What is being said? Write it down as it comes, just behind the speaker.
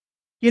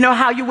You know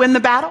how you win the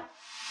battle?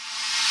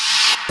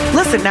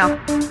 Listen now.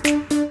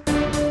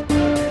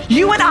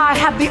 You and I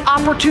have the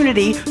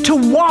opportunity to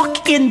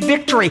walk in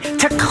victory,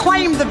 to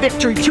claim the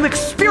victory, to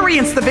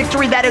experience the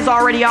victory that is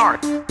already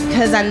ours.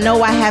 Because I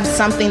know I have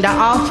something to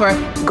offer.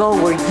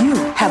 Go where you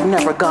have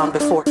never gone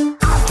before.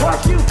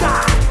 What you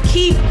got?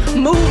 Keep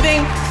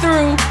moving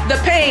through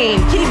the pain.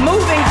 Keep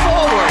moving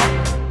forward.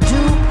 Do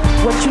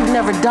what you've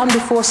never done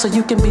before so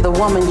you can be the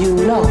woman you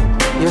know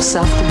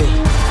yourself to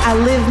be. I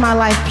live my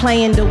life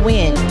playing to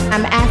win.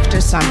 I'm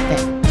after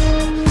something.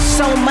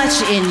 So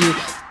much in you.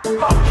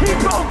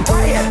 Keep on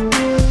playing.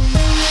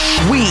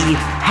 We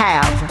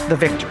have the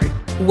victory.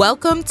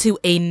 Welcome to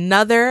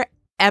another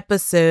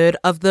episode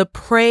of the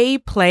Pray,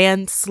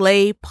 Plan,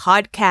 Slay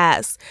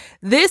podcast.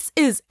 This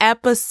is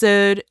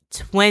episode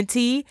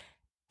 20,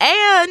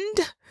 and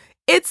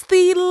it's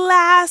the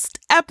last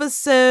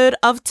episode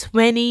of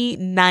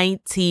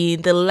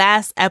 2019, the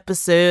last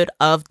episode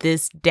of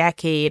this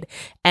decade.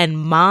 And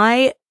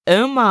my,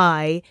 oh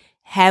my,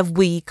 have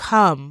we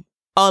come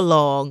a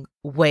long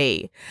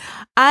way.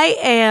 I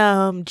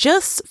am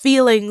just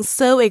feeling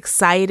so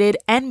excited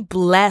and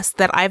blessed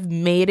that I've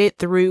made it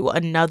through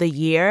another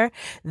year,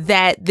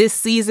 that this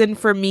season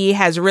for me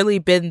has really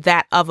been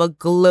that of a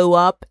glow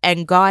up,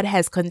 and God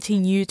has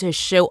continued to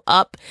show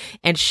up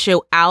and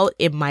show out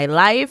in my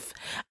life.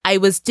 I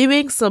was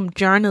doing some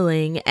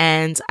journaling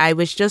and I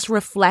was just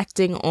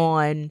reflecting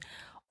on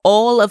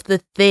all of the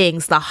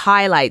things, the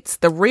highlights,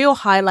 the real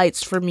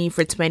highlights for me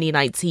for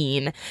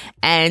 2019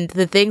 and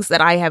the things that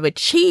I have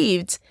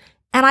achieved.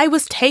 And I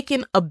was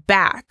taken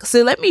aback.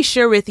 So let me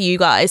share with you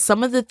guys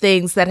some of the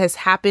things that has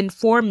happened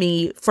for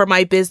me, for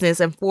my business,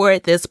 and for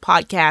this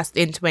podcast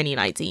in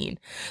 2019.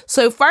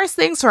 So first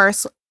things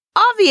first,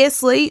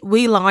 obviously,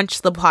 we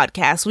launched the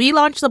podcast. We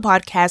launched the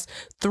podcast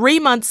 3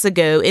 months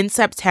ago in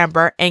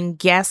September, and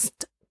guess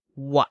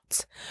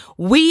what?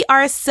 We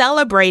are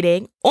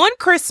celebrating on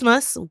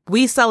Christmas.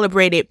 We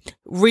celebrated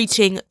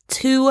reaching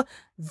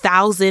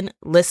 2,000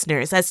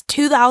 listeners. That's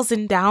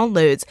 2,000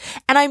 downloads.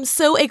 And I'm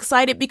so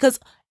excited because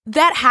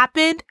that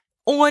happened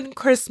on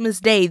Christmas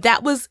Day.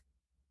 That was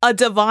a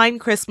divine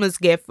Christmas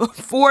gift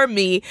for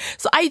me.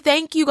 So I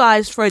thank you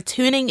guys for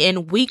tuning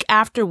in week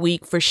after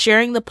week, for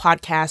sharing the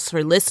podcast,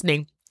 for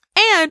listening.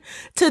 And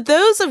to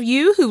those of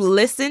you who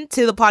listen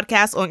to the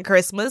podcast on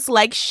Christmas,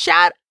 like,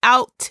 shout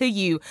out to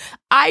you.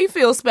 I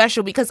feel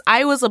special because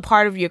I was a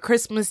part of your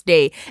Christmas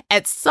day.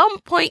 At some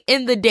point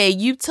in the day,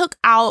 you took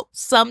out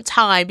some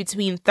time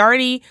between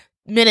 30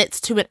 minutes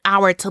to an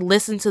hour to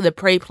listen to the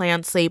Pray,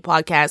 Plan, Slay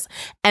podcast.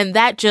 And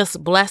that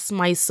just blessed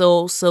my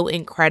soul so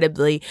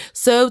incredibly.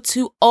 So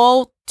to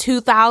all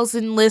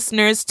 2,000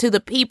 listeners, to the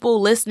people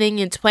listening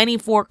in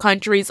 24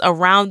 countries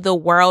around the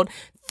world,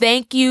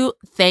 thank you,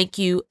 thank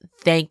you,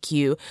 thank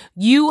you.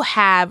 You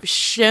have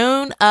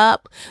shown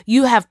up,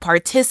 you have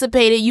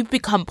participated, you've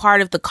become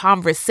part of the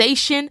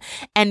conversation,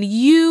 and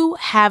you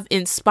have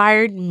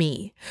inspired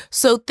me.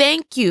 So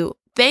thank you.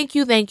 Thank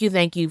you, thank you,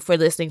 thank you for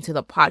listening to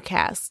the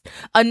podcast.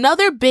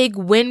 Another big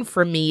win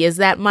for me is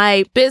that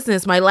my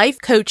business, my life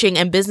coaching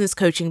and business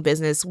coaching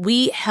business,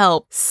 we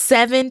helped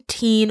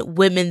 17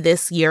 women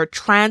this year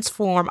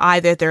transform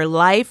either their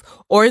life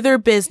or their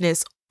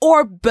business,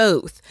 or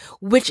both,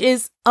 which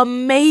is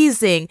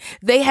amazing.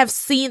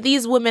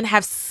 These women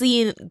have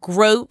seen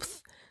growth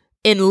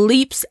in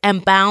leaps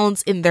and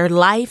bounds in their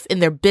life, in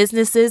their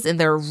businesses, in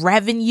their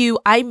revenue.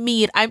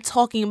 I'm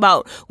talking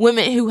about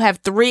women who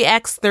have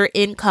 3x their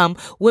income,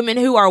 women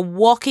who are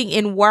walking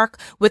in work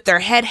with their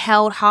head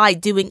held high,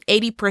 doing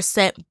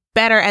 80%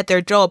 better at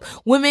their job,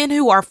 women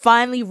who are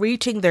finally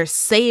reaching their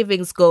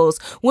savings goals,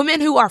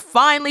 women who are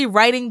finally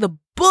writing the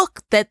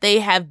book that they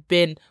have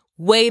been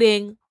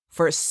waiting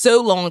for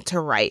so long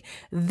to write.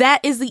 That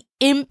is the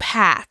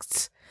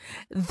impact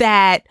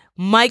that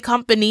my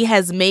company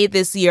has made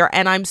this year.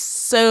 And I'm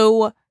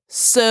so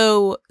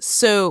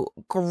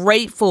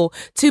grateful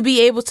to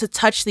be able to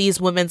touch these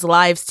women's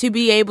lives, to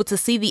be able to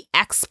see the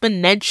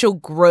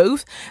exponential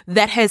growth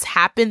that has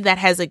happened, that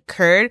has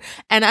occurred.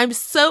 And I'm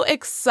so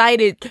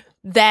excited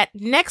that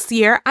next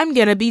year I'm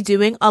going to be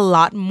doing a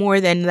lot more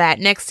than that.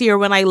 Next year,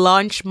 when I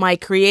launch my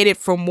Created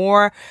for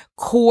More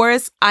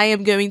course, I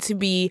am going to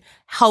be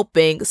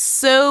helping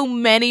so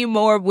many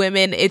more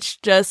women. It's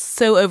just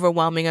so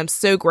overwhelming. I'm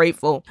so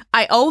grateful.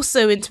 I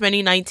also in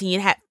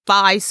 2019 had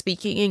 5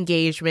 speaking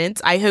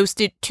engagements. I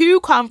hosted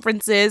 2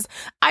 conferences.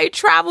 I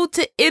traveled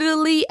to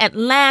Italy,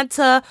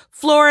 Atlanta,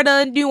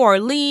 Florida, New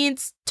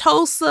Orleans,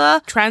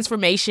 Tulsa,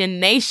 Transformation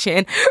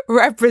Nation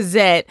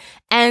represent,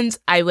 and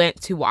I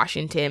went to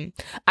Washington.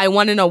 I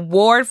won an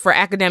award for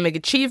academic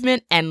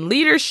achievement and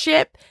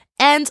leadership,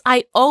 and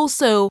I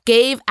also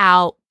gave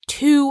out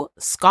 2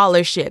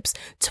 scholarships.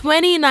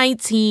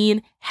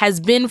 2019 has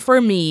been for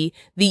me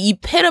the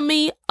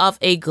epitome of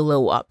a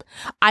glow up.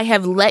 I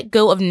have let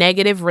go of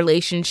negative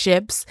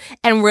relationships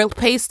and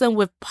replaced them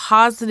with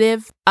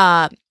positive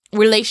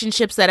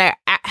relationships that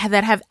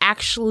have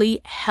actually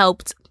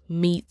helped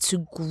me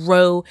to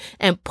grow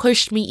and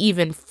pushed me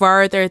even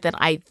further than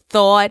I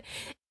thought.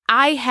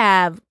 I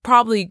have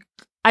probably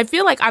I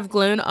feel like I've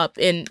grown up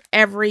in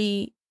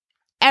every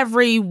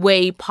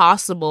way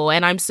possible,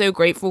 and I'm so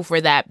grateful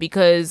for that,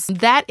 because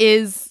that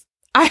is,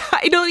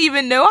 I don't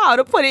even know how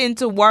to put it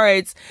into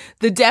words,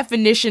 the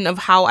definition of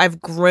how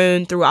I've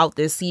grown throughout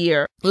this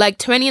year. Like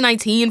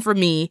 2019 for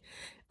me,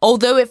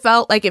 although it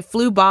felt like it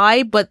flew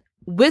by, but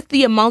with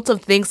the amount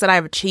of things that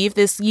I've achieved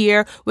this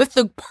year, with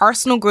the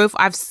personal growth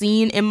I've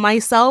seen in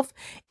myself,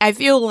 I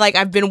feel like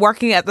I've been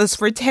working at this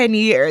for 10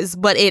 years,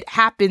 but it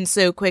happened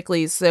so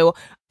quickly. So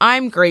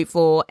I'm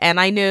grateful, and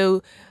I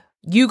know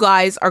you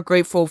guys are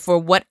grateful for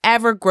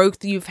whatever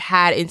growth you've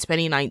had in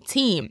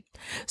 2019.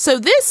 So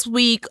this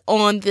week,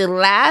 on the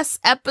last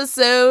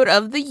episode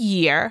of the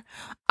year,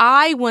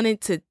 I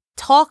wanted to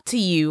talk to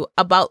you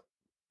about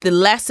the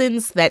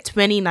lessons that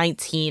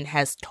 2019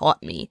 has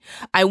taught me.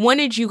 I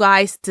wanted you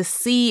guys to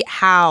see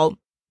how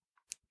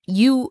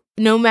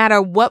no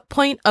matter what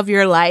point of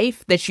your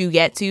life that you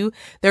get to,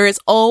 there is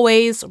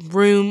always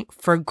room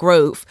for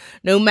growth.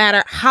 No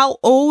matter how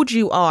old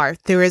you are,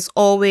 there is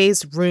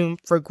always room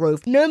for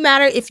growth. No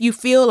matter if you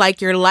feel like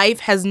your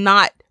life has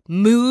not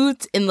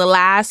moved in the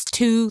last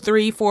 2,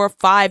 3, 4,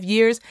 5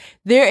 years,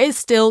 there is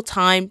still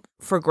time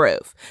for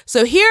growth.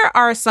 So here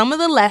are some of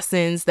the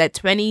lessons that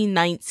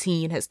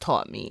 2019 has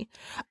taught me.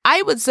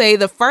 I would say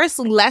the first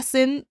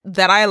lesson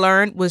that I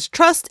learned was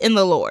trust in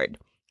the Lord,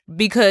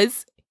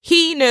 because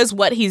He knows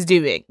what He's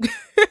doing.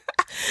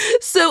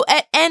 So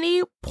at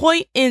any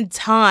point in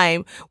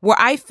time where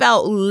I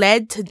felt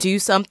led to do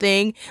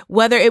something,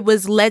 whether it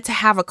was led to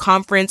have a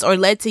conference or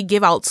led to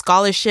give out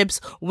scholarships,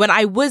 when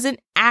I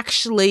wasn't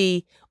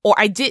actually, or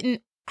I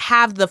didn't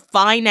have the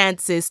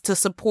finances to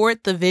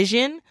support the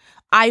vision,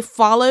 I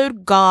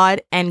followed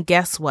God, and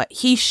guess what?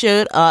 He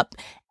showed up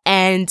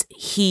and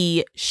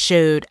He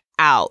showed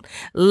out.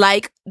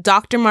 Like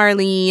Dr.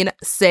 Marlene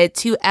said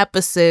 2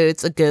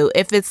 episodes ago,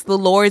 if it's the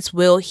Lord's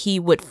will, He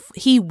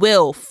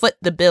will foot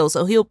the bill.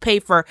 So He'll pay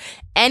for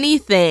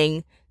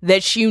anything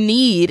that you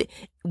need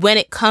when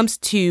it comes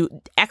to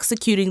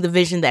executing the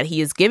vision that He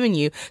has given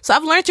you. So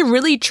I've learned to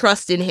really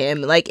trust in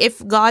Him. Like,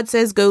 if God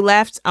says go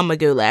left, I'm gonna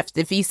go left.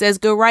 If He says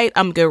go right,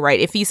 I'm gonna go right.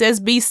 If He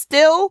says be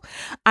still,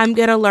 I'm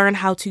gonna learn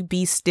how to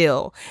be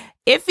still.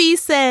 If He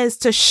says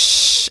to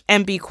shh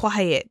and be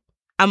quiet,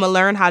 I'm gonna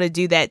learn how to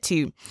do that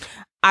too.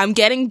 I'm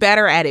getting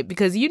better at it,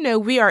 because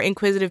we are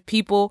inquisitive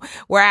people.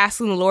 We're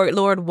asking the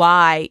Lord,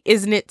 why?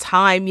 Isn't it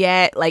time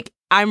yet? Like,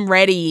 I'm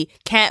ready.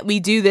 Can't we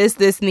do this,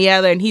 and the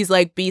other? And He's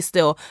like, be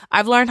still.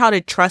 I've learned how to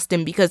trust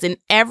Him, because in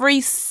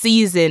every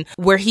season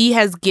where He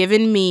has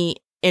given me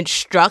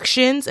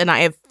instructions and I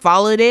have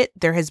followed it,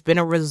 there has been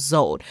a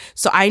result.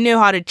 So I know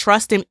how to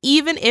trust Him,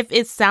 even if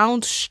it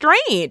sounds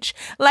strange.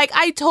 Like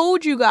I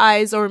told you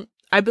guys, or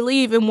I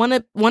believe in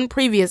one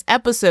previous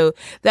episode,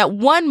 that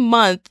 1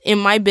 month in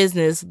my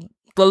business,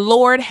 the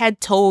Lord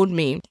had told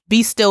me,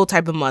 be still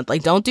type of month.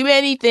 Like, don't do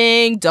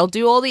anything. Don't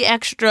do all the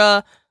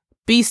extra.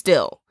 Be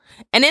still.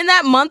 And in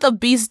that month of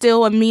be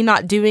still and me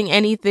not doing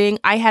anything,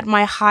 I had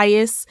my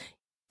highest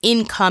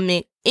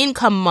income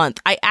month.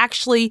 I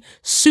actually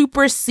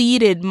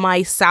superseded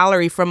my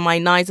salary from my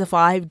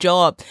 9-to-5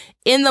 job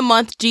in the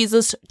month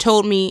Jesus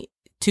told me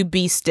to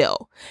be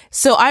still.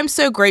 So I'm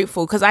so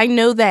grateful, because I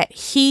know that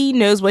He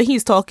knows what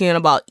He's talking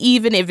about,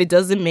 even if it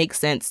doesn't make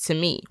sense to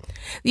me.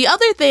 The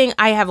other thing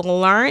I've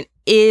learned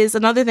is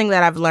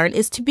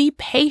to be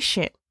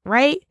patient,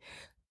 right?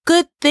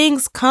 Good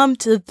things come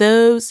to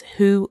those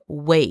who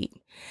wait.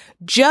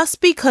 Just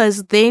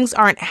because things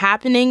aren't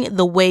happening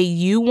the way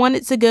you want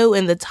it to go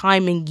in the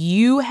timing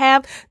you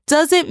have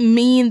doesn't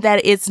mean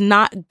that it's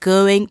not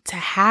going to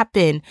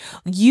happen.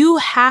 You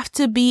have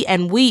to be,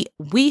 and we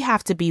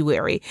have to be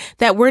wary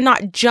that we're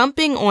not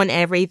jumping on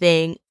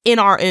everything in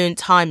our own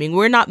timing.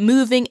 We're not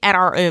moving at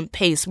our own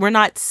pace. We're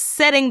not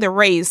setting the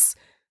race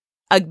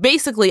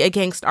basically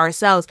against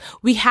ourselves.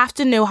 We have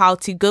to know how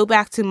to go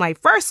back to my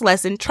first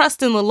lesson,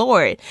 trust in the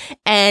Lord,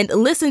 and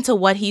listen to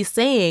what He's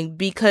saying,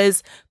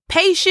 because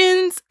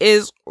patience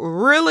is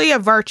really a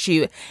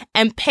virtue,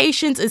 and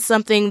patience is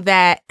something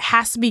that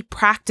has to be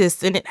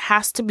practiced and it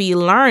has to be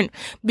learned,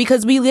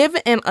 because we live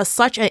in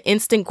such an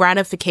instant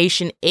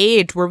gratification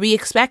age where we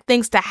expect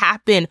things to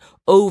happen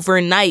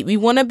overnight. We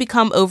want to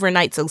become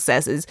overnight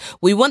successes.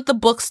 We want the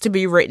books to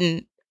be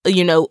written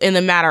in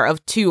the matter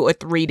of 2 or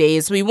 3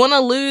 days. We want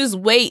to lose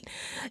weight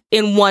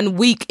in 1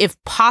 week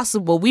if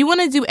possible. We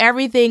want to do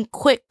everything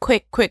quick.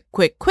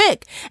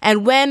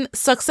 And when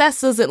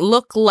success doesn't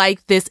look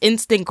like this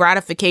instant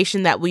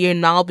gratification that we are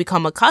now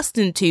become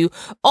accustomed to,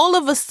 all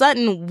of a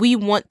sudden we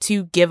want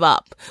to give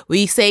up.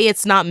 We say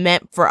it's not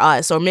meant for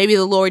us, or maybe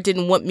the Lord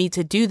didn't want me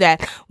to do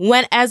that,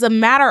 when as a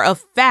matter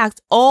of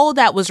fact, all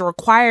that was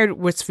required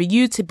was for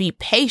you to be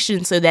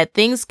patient so that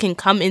things can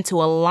come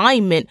into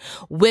alignment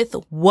with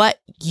what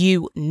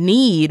you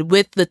need,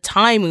 with the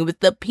timing,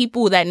 with the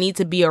people that need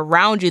to be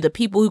around you, the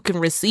people who can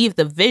receive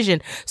the vision.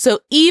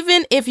 So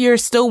even if you're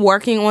still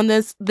working on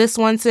this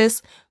one,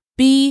 sis,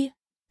 be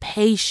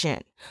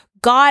patient.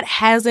 God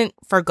hasn't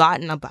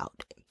forgotten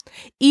about it.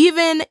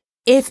 Even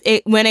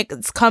when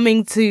it's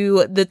coming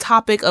to the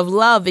topic of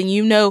love.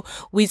 And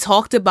we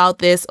talked about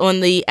this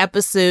on the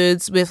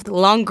episodes with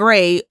Long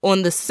Gray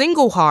on the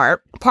single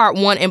heart, part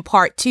 1 and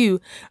part 2,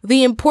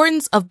 the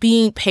importance of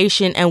being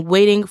patient and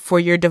waiting for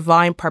your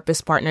divine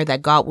purpose partner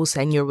that God will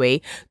send your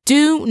way.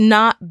 Do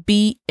not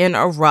be in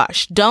a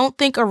rush. Don't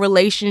think a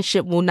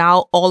relationship will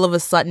now all of a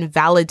sudden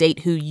validate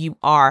who you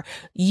are.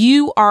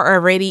 You are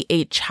already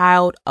a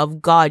child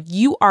of God.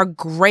 You are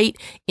great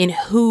in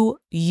who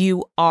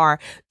you are.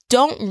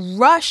 Don't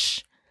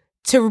rush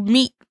to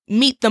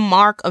meet the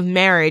mark of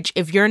marriage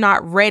if you're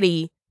not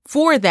ready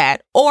for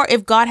that, or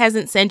if God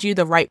hasn't sent you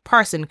the right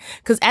person.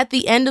 Because at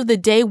the end of the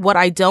day, what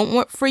I don't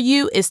want for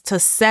you is to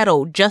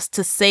settle just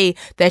to say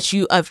that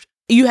you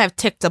have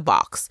ticked a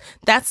box.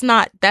 That's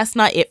not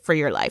it for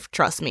your life.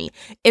 Trust me.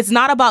 It's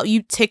not about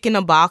you ticking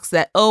a box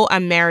that, oh,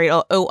 I'm married,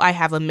 or oh, I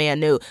have a man.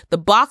 No, the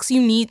box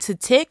you need to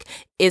tick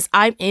is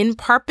I'm in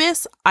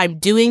purpose. I'm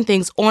doing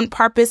things on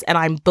purpose, and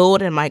I'm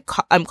bold and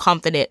I'm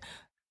confident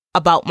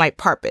about my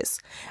purpose.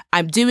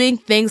 I'm doing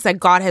things that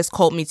God has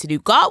called me to do.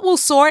 God will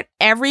sort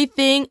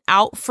everything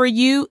out for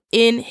you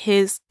in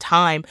His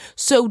time.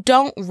 So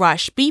don't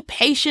rush. Be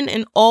patient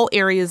in all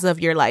areas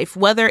of your life,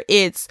 whether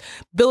it's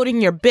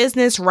building your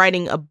business,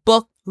 writing a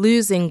book,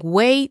 losing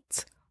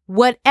weight,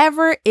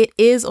 whatever it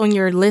is on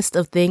your list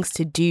of things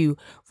to do.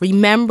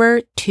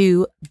 Remember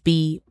to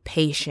be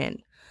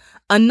patient.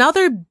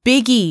 Another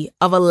biggie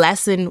of a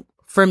lesson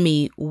for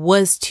me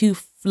was to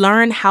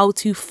learn how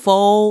to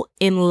fall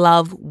in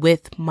love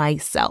with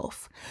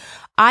myself.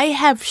 I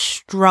have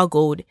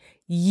struggled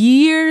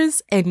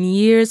years and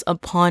years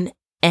upon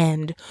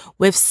end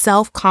with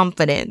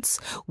self-confidence,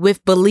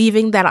 with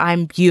believing that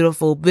I'm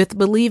beautiful, with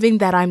believing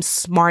that I'm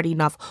smart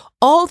enough.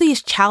 All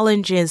these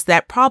challenges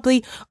that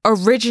probably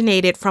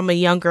originated from a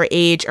younger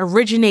age,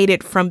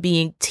 originated from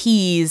being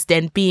teased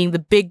and being the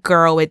big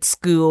girl at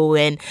school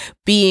and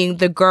being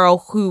the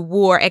girl who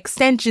wore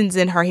extensions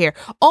in her hair.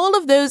 All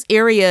of those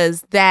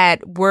areas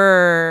that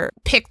were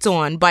picked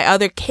on by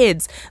other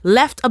kids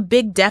left a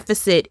big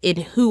deficit in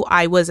who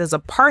I was as a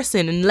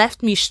person and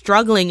left me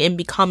struggling in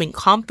becoming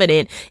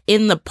confident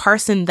in the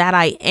person that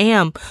I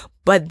am.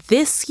 But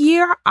this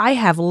year, I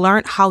have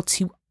learned how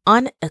to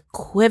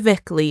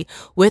unequivocally,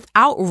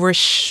 without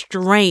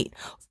restraint,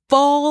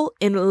 fall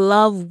in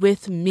love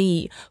with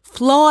me,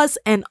 flaws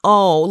and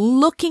all,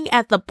 looking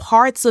at the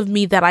parts of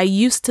me that I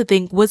used to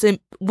think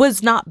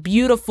was not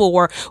beautiful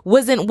or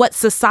wasn't what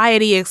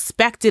society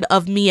expected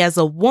of me as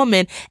a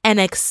woman, and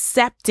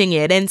accepting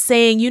it and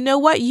saying, you know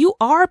what, you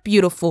are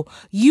beautiful,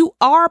 you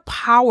are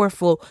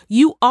powerful,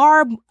 you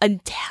are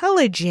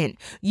intelligent,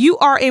 you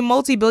are a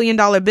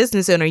multi-billion-dollar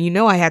business owner.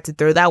 I had to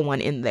throw that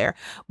one in there.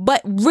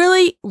 But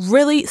really,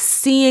 really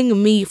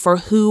seeing me for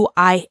who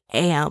I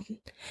am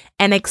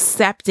and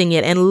accepting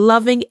it and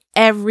loving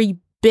every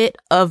bit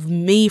of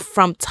me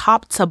from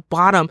top to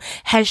bottom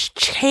has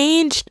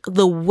changed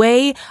the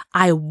way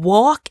I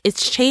walk.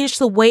 It's changed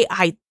the way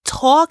I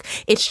talk.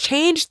 It's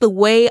changed the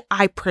way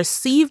I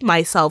perceive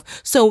myself.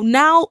 So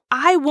now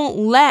I won't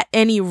let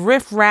any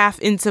riffraff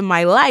into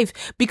my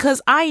life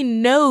because I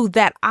know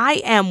that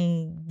I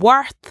am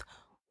worth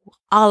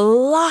a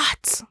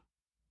lot.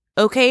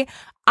 Okay?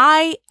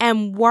 I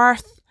am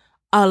worth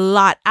a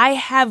lot. I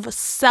have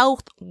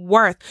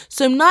self-worth.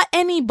 So not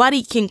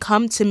anybody can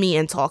come to me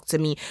and talk to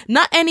me.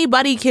 Not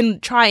anybody can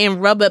try and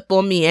rub up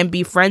on me and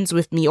be friends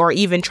with me or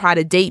even try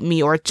to date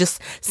me or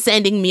just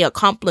sending me a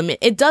compliment.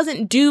 It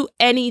doesn't do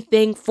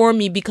anything for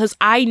me because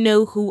I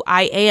know who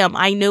I am.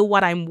 I know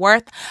what I'm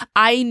worth.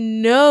 I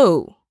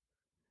know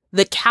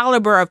the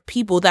caliber of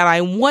people that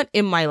I want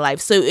in my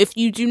life. So if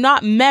you do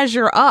not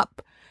measure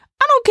up,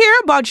 I don't care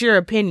about your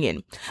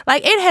opinion.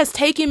 Like, it has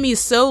taken me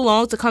so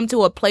long to come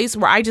to a place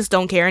where I just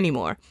don't care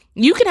anymore.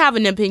 You can have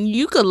an opinion.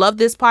 You could love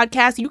this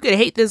podcast. You could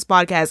hate this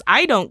podcast.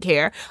 I don't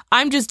care.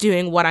 I'm just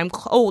doing what I'm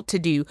told to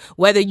do.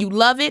 Whether you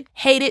love it,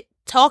 hate it,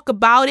 talk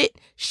about it,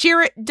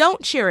 share it,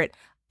 don't share it.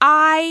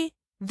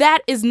 That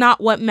is not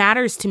what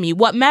matters to me.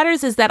 What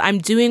matters is that I'm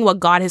doing what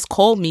God has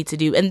called me to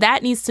do. And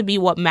that needs to be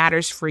what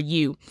matters for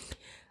you.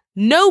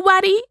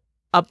 Nobody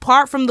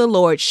apart from the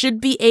Lord should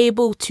be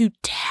able to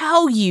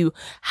tell you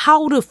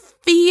how to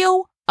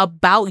feel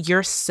about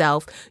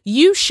yourself.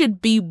 You should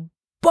be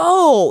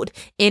bold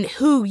in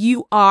who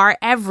you are.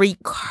 Every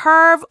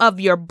curve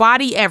of your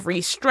body, every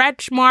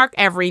stretch mark,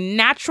 every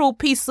natural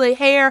piece of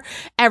hair,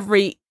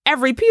 every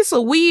piece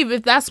of weave,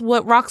 if that's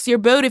what rocks your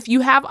boat, if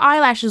you have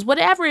eyelashes,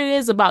 whatever it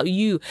is about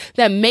you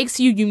that makes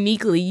you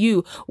uniquely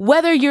you,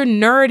 whether you're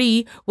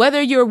nerdy,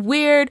 whether you're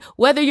weird,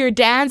 whether your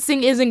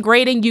dancing isn't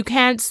great and you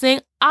can't sing,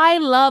 I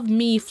love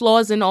me,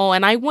 flaws and all,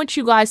 and I want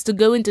you guys to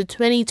go into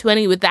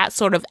 2020 with that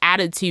sort of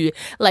attitude,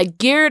 like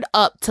geared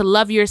up to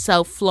love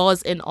yourself,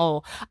 flaws and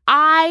all.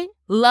 I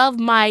love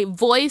my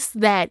voice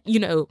that,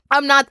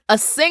 I'm not a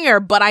singer,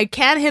 but I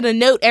can hit a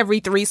note every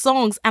 3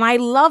 songs, and I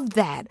love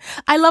that.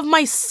 I love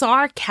my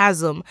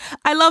sarcasm.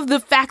 I love the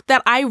fact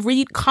that I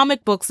read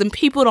comic books and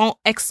people don't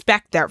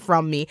expect that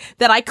from me,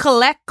 that I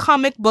collect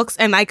comic books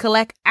and I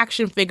collect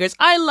action figures.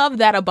 I love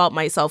that about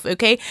myself,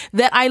 okay?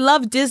 That I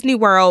love Disney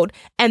World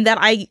and that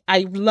I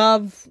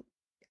love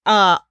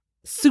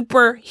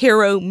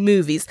superhero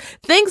movies.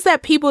 Things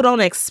that people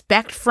don't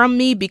expect from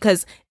me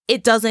because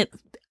it doesn't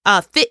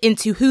fit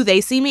into who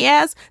they see me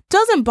as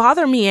doesn't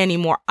bother me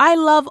anymore. I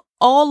love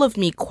all of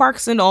me,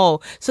 quirks and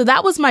all. So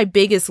that was my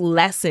biggest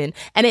lesson.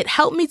 And it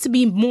helped me to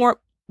be more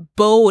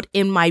bold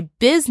in my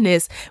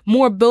business,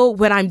 more bold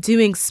when I'm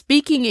doing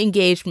speaking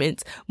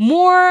engagements,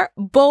 more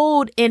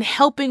bold in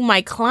helping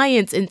my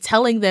clients and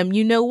telling them,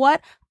 you know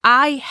what?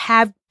 I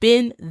have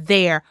been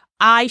there.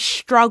 I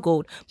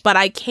struggled, but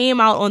I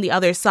came out on the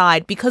other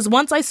side because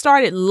once I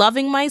started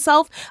loving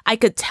myself, I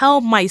could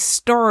tell my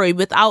story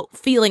without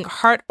feeling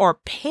hurt or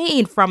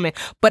pain from it,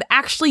 but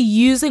actually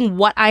using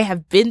what I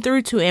have been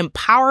through to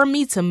empower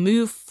me to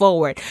move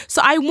forward.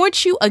 So I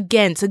want you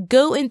again to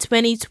go in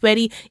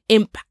 2020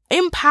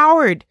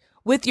 empowered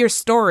with your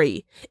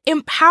story,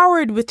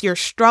 empowered with your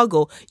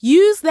struggle.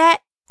 Use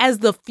that as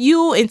the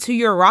fuel into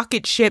your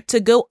rocket ship to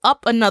go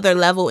up another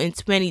level in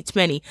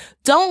 2020.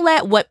 Don't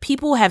let what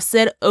people have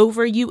said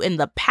over you in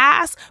the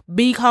past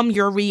become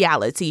your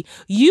reality.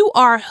 You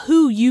are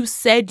who you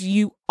said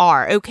you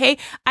are, okay?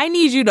 I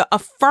need you to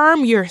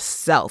affirm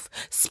yourself.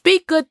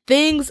 Speak good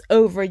things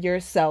over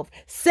yourself.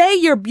 Say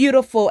you're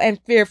beautiful and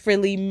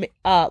fearfully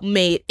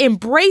made.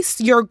 Embrace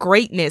your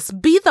greatness.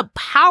 Be the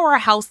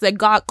powerhouse that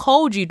God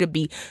called you to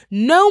be.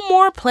 No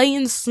more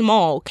playing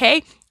small,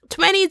 okay?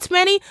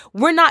 2020,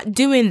 we're not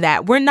doing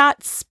that. We're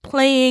not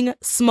playing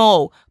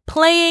small.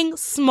 Playing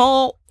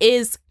small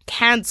is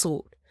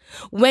canceled.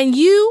 When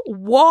you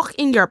walk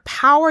in your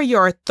power,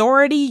 your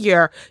authority,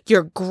 your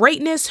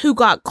greatness, who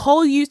God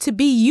called you to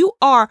be, you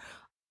are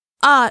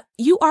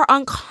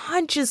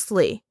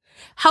unconsciously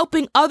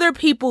helping other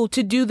people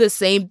to do the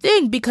same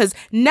thing, because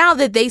now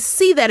that they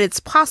see that it's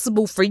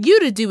possible for you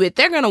to do it,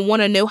 they're going to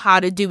want to know how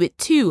to do it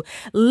too.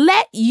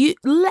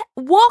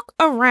 Walk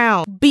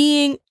around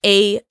being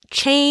a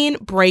chain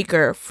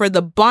breaker for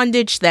the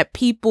bondage that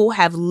people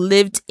have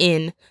lived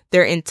in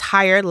their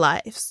entire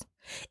lives.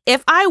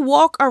 If I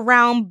walk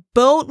around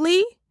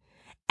boldly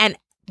and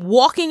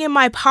walking in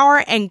my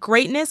power and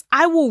greatness,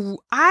 I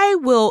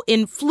will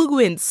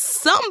influence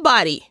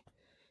somebody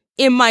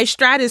in my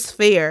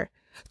stratosphere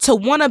to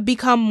want to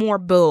become more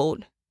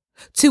bold,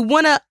 to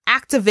want to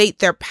activate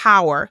their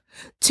power,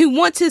 to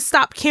want to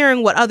stop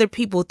caring what other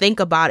people think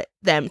about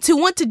them, to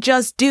want to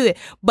just do it.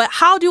 But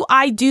how do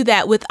I do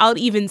that without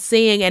even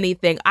saying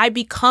anything? I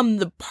become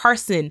the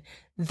person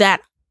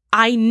that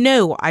I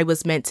know I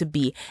was meant to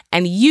be,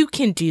 and you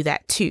can do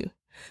that too.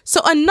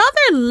 So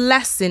another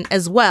lesson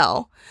as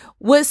well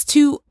was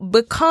to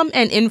become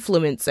an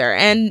influencer.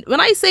 And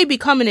when I say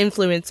become an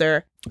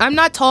influencer, I'm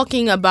not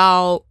talking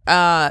about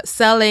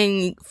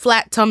selling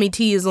flat tummy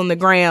teas on the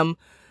gram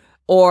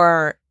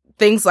or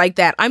things like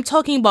that. I'm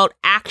talking about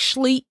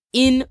actually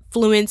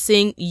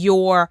influencing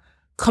your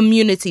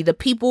community, the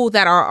people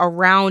that are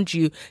around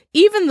you,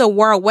 even the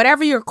world,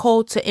 whatever you're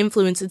called to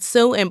influence. It's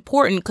so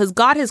important because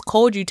God has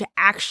called you to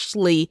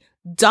actually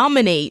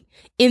dominate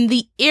in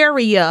the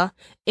area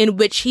in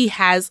which He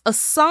has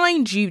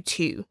assigned you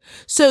to.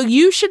 So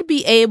you should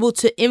be able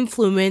to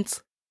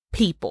influence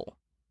people,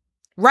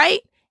 right?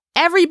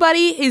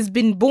 Everybody has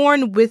been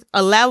born with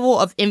a level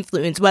of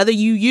influence. Whether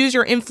you use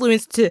your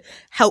influence to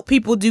help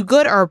people do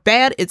good or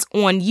bad, it's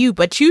on you.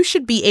 But you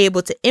should be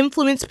able to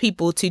influence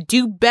people to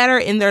do better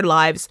in their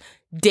lives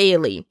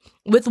daily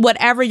with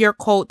whatever you're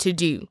called to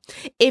do.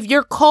 If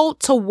you're called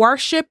to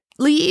worship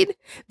lead,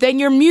 then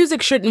your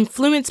music should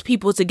influence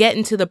people to get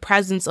into the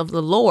presence of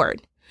the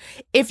Lord.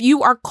 If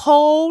you are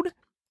called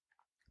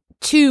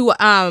to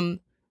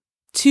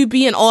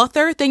be an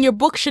author, then your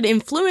book should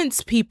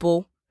influence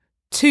people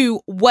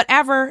to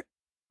whatever,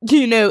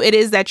 it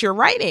is that you're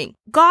writing.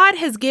 God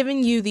has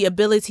given you the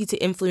ability to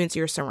influence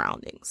your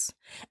surroundings.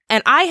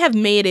 And I have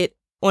made it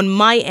on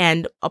my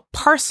end a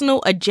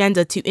personal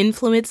agenda to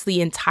influence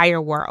the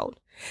entire world.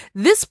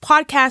 This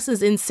podcast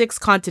is in 6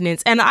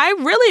 continents, and I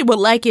really would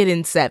like it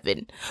in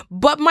 7.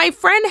 But my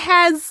friend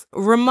has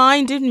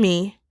reminded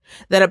me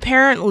that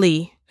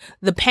apparently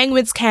the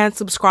penguins can't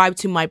subscribe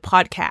to my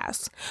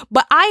podcast,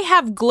 but I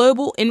have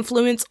global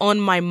influence on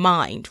my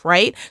mind,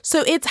 right?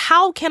 So it's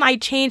how can I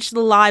change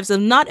the lives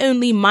of not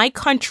only my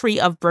country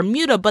of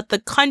Bermuda, but the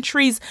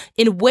countries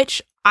in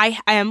which I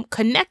am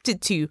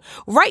connected to.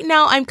 Right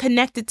now, I'm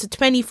connected to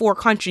 24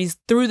 countries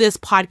through this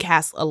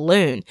podcast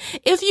alone.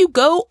 If you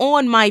go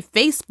on my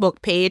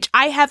Facebook page,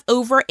 I have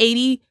over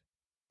 80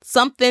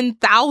 something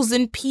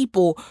thousand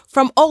people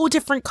from all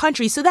different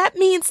countries. So that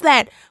means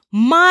that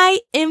my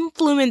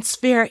influence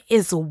sphere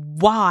is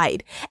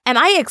wide, and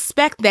I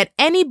expect that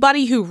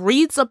anybody who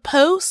reads a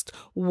post,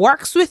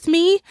 works with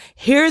me,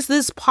 hears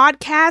this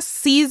podcast,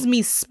 sees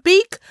me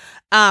speak,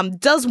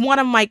 does one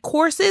of my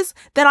courses,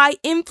 that I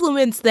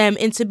influence them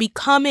into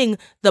becoming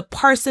the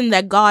person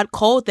that God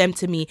called them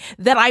to be,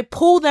 that I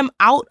pull them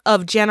out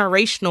of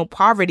generational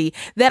poverty,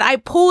 that I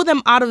pull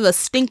them out of a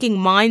stinking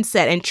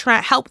mindset and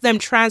help them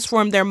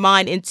transform their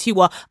mind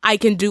into I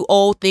can do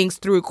all things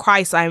through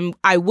Christ.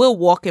 I will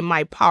walk in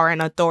my power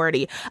and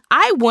authority.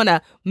 I want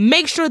to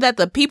make sure that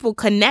the people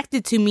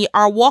connected to me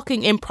are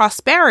walking in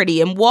prosperity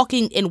and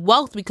walking in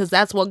wealth, because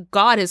that's what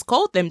God has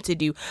called them to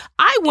do.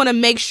 I want to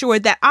make sure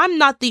that I'm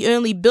not the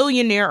only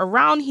billionaire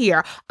around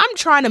here. I'm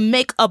trying to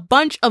make a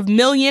bunch of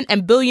million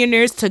and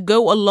billionaires to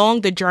go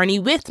along the journey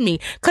with me,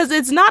 because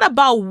it's not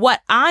about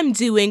what I'm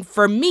doing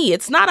for me.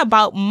 It's not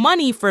about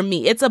money for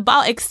me. It's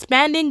about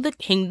expanding the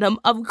kingdom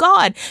of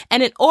God.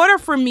 And in order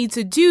for me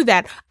to do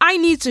that, I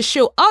need to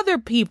show other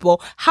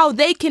people how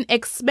they can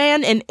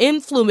expand and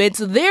influence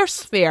their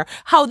sphere,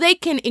 how they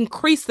can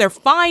increase their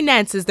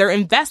finances, their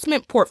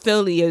investment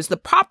portfolios, the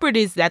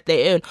properties that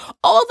they own,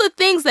 all the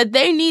things that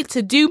they need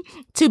to do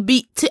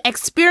to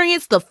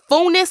experience the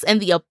fullness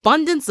and the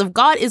abundance of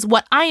God is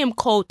what I am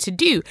called to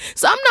do.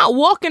 So I'm not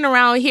walking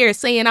around here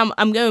saying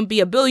I'm going to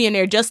be a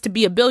billionaire just to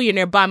be a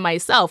billionaire by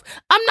myself.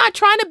 I'm not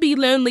trying to be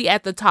lonely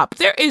at the top.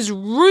 There is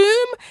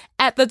room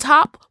at the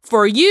top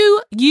for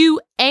you,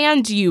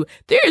 and you.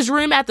 There is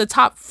room at the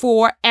top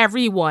for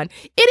everyone.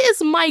 It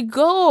is my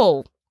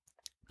goal.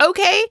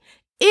 Okay?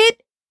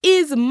 It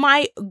is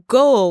my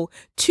goal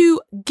to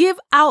give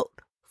out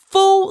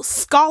full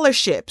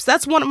scholarships.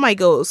 That's one of my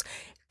goals.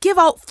 Give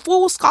out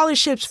full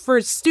scholarships for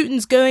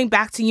students going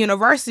back to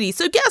university.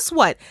 So guess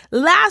what?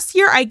 Last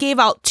year, I gave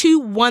out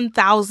 2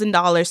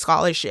 $1,000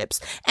 scholarships.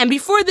 And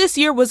before this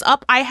year was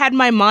up, I had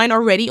my mind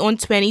already on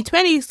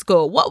 2020's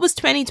goal. What was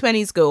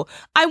 2020's goal?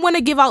 I want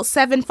to give out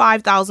 7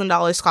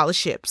 $5,000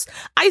 scholarships.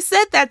 I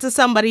said that to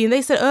somebody and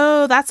they said,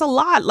 oh, that's a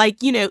lot. Like,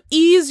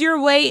 ease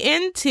your way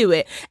into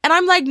it. And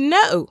I'm like,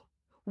 no.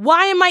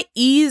 Why am I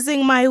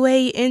easing my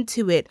way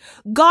into it?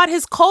 God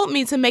has called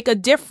me to make a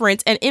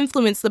difference and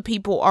influence the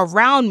people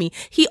around me.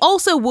 He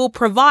also will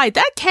provide.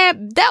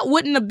 That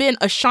wouldn't have been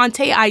a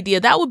Shantae idea.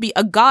 That would be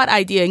a God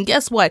idea. And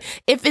guess what?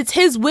 If it's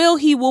his will,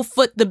 he will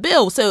foot the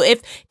bill. So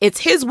if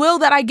it's his will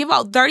that I give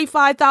out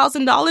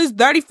 $35,000,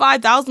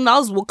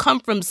 $35,000 will come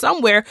from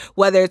somewhere,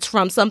 whether it's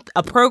from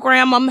a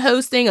program I'm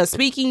hosting, a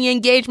speaking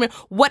engagement,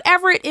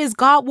 whatever it is,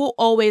 God will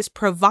always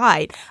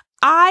provide.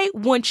 I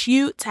want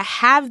you to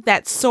have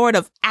that sort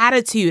of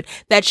attitude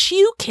that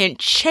you can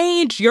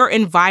change your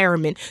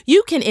environment.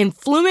 You can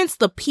influence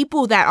the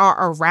people that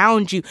are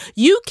around you.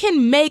 You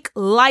can make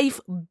life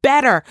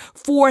better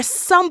for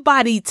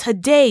somebody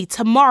today,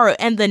 tomorrow,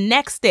 and the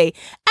next day.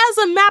 As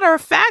a matter of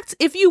fact,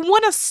 if you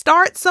want to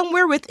start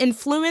somewhere with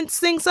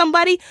influencing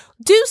somebody,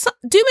 do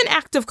an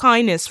act of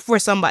kindness for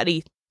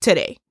somebody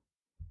today.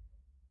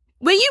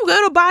 When you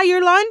go to buy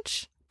your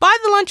lunch, buy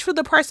the lunch for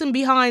the person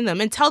behind them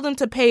and tell them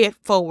to pay it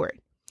forward.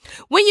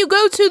 When you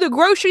go to the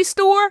grocery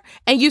store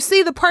and you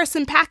see the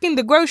person packing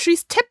the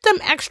groceries, tip them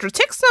extra.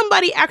 Tip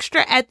somebody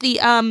extra at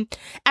the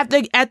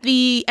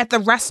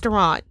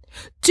restaurant.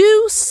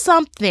 Do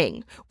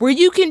something where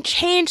you can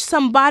change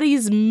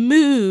somebody's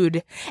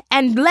mood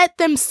and let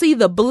them see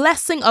the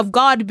blessing of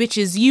God, which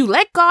is you.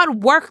 Let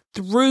God work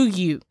through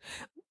you.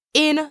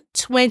 In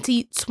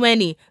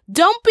 2020.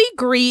 Don't be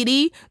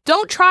greedy.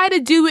 Don't try to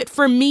do it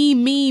for me.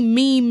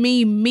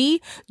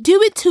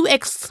 Do it to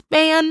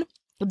expand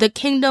the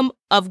kingdom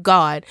of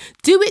God.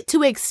 Do it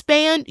to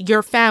expand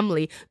your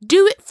family.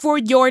 Do it for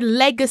your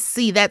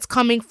legacy that's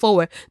coming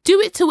forward. Do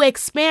it to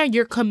expand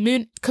your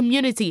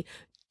community.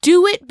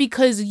 Do it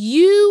because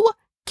you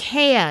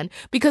can,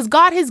 because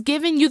God has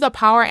given you the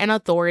power and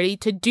authority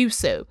to do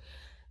so.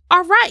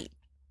 All right.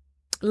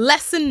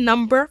 Lesson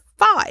number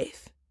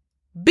 5.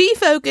 Be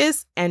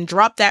focused and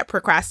drop that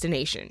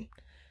procrastination.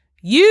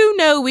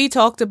 We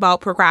talked about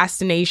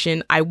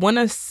procrastination. I want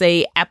to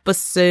say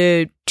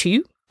episode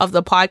 2 of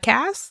the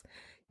podcast.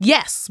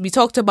 Yes, we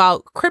talked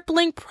about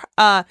crippling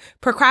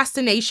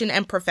procrastination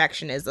and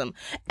perfectionism.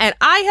 And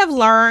I have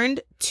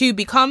learned to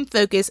become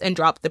focused and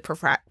drop the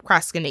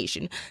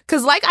procrastination.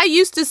 Because like I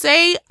used to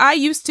say, I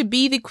used to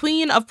be the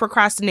queen of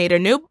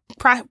procrastination.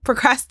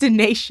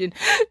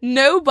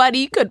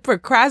 Nobody could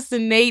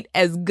procrastinate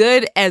as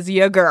good as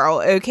your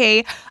girl,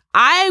 okay?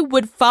 I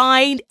would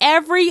find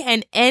every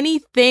and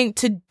anything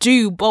to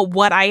do but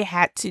what I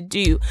had to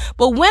do.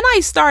 But when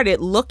I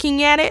started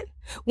looking at it,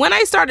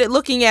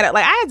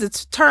 like I had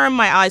to turn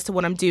my eyes to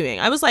what I'm doing.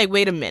 I was like,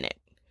 wait a minute.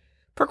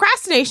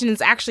 Procrastination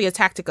is actually a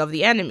tactic of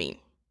the enemy.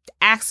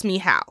 Ask me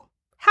how.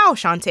 How,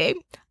 Shantae?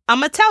 I'm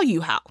going to tell you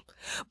how.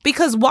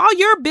 Because while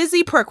you're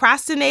busy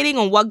procrastinating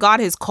on what God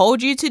has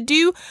called you to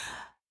do,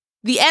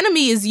 The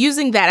enemy is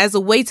using that as a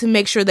way to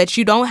make sure that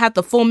you don't have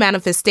the full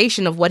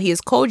manifestation of what he has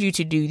called you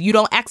to do. You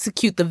don't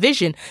execute the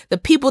vision. The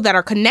people that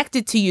are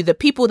connected to you, the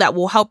people that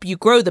will help you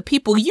grow, the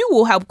people you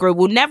will help grow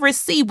will never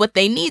see what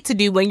they need to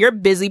do when you're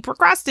busy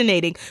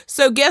procrastinating.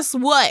 So guess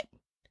what?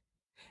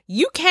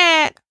 You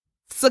can't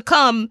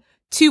succumb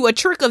to a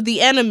trick of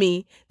the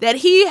enemy that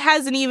he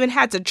hasn't even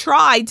had to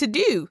try to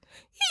do.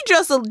 He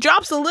just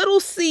drops a little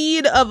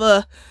seed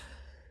of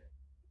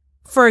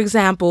for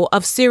example,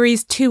 of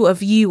series 2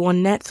 of You on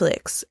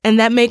Netflix, and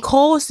that may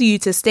cause you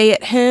to stay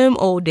at home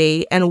all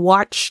day and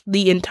watch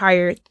the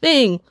entire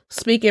thing,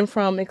 speaking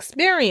from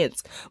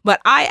experience.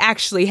 But I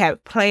actually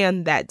had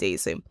planned that day,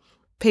 so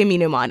pay me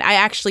no mind. I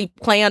actually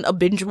planned a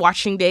binge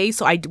watching day,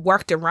 so I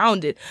worked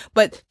around it.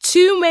 But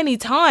too many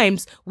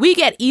times, we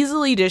get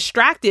easily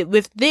distracted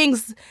with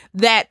things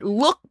that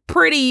look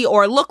pretty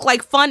or look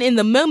like fun in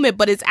the moment,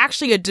 but it's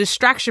actually a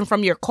distraction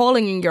from your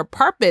calling and your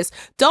purpose.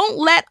 Don't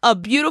let a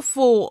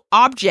beautiful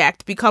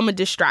object become a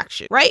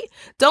distraction, right?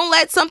 Don't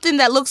let something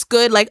that looks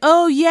good, like,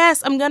 oh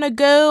yes, I'm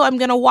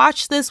gonna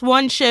watch this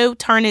one show,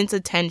 turn into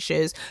 10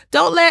 shows.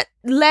 Don't let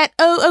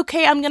oh,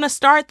 okay, I'm gonna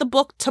start the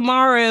book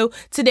tomorrow.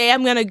 Today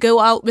I'm gonna go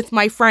out with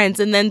my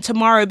friends, and then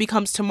tomorrow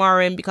becomes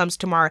tomorrow and becomes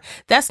tomorrow.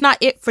 That's not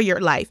it for your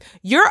life.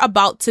 You're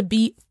about to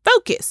be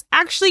focused.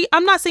 Actually,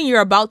 I'm not saying you're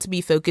about to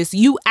be focused.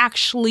 You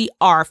actually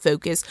are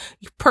focused.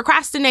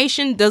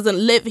 Procrastination doesn't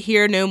live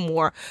here no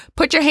more.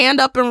 Put your hand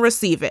up and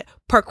receive it.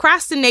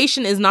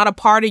 Procrastination is not a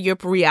part of your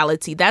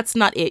reality. That's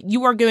not it.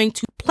 You are going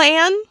to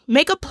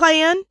make a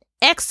plan,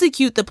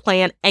 execute the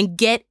plan, and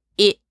get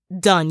it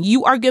done.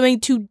 You are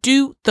going to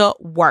do the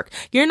work.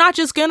 You're not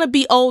just going to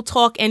be old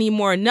talk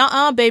anymore.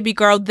 Nuh-uh, baby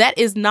girl. That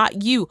is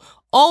not you.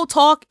 Old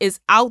talk is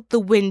out the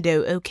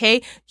window,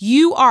 okay?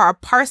 You are a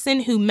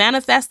person who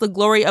manifests the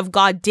glory of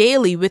God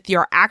daily with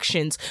your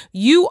actions.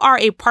 You are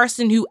a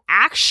person who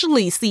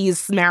actually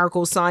sees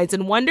miracle signs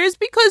and wonders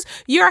because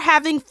you're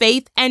having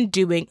faith and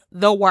doing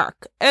the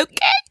work, okay?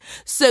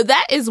 So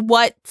that is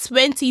what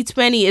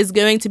 2020 is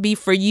going to be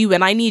for you,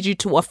 and I need you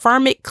to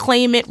affirm it,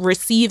 claim it,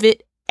 receive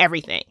it,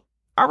 everything.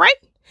 All right?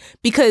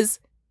 Because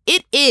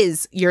it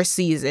is your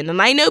season.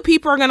 And I know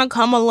people are going to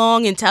come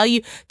along and tell you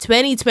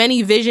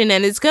 2020 vision,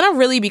 and it's going to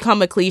really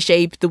become a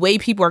cliche the way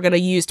people are going to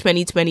use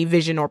 2020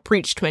 vision or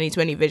preach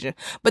 2020 vision.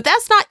 But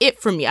that's not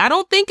it for me. I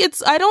don't think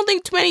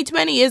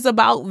 2020 is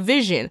about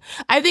vision.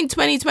 I think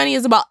 2020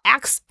 is about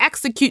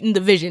executing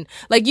the vision.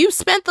 Like, you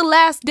spent the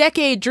last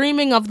decade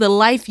dreaming of the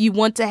life you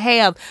want to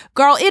have.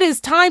 Girl, it is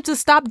time to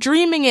stop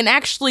dreaming and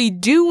actually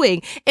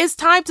doing. It's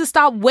time to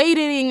stop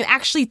waiting and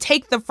actually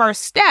take the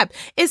first step.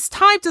 It's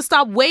time to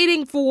stop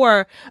waiting for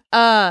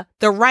the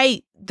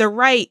right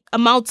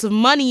amounts of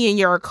money in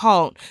your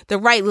account, the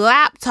right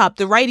laptop,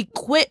 the right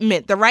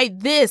equipment, the right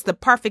this, the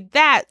perfect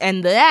that,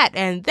 and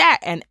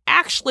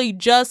actually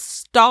just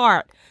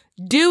start.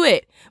 Do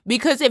it.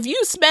 Because if you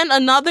spend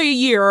another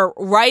year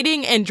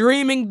writing and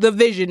dreaming the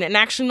vision and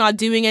actually not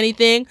doing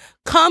anything,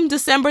 come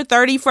December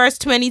 31st,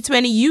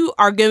 2020, you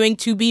are going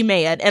to be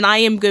mad. And I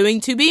am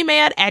going to be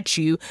mad at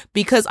you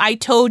because I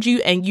told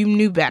you and you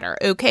knew better,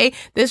 okay?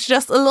 This is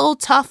just a little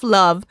tough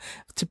love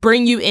to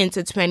bring you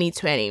into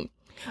 2020.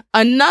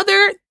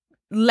 Another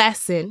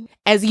lesson,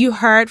 as you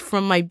heard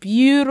from my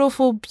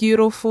beautiful,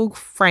 beautiful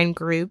friend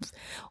groups,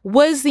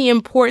 was the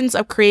importance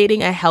of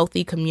creating a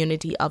healthy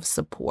community of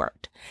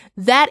support.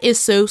 That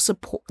is so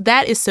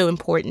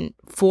important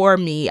for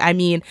me. I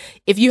mean,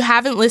 if you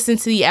haven't listened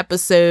to the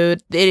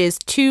episode, it is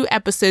 2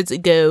 episodes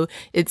ago.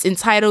 It's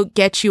entitled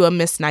Get You a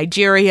Miss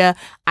Nigeria.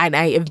 And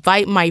I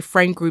invite my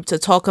friend group to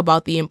talk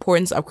about the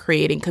importance of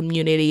creating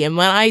community. And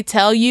when I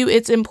tell you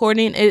it's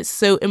important, it's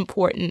so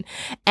important.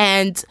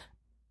 And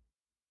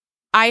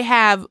I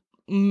had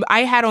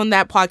on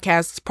that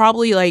podcast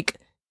probably like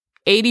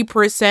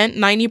 80%,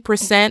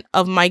 90%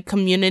 of my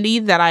community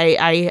that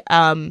I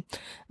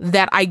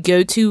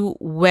go to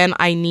when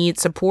I need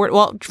support.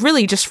 Well,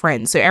 really just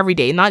friends. So every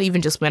day, not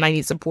even just when I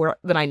need support,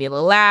 when I need a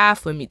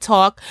laugh, when we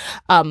talk.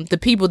 The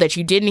people that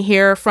you didn't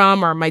hear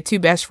from are my 2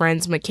 best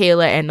friends,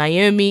 Michaela and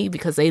Naomi,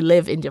 because they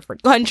live in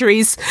different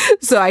countries.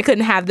 So I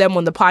couldn't have them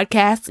on the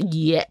podcast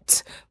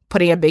yet.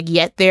 Putting a big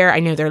yet there. I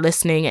know they're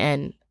listening,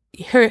 and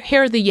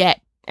hear the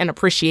yet and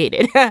appreciate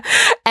it.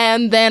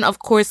 And then, of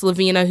course,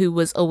 Lavina, who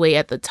was away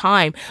at the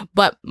time.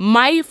 But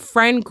my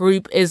friend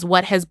group is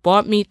what has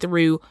brought me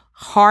through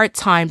hard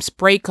times,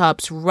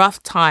 breakups,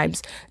 rough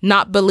times,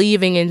 not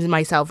believing in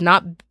myself,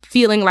 not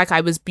feeling like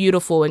I was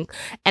beautiful, and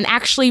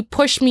actually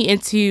pushed me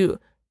into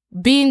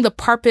being the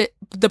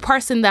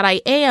person that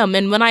I am.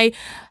 And when I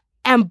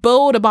am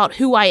bold about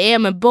who I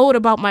am and bold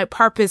about my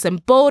purpose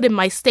and bold in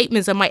my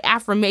statements and my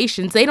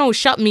affirmations, they don't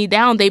shut me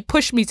down. They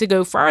push me to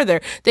go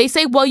further. They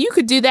say, well, you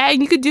could do that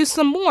and you could do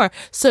some more.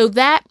 So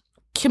that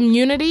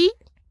community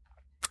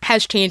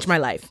has changed my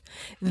life.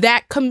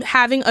 That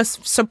having a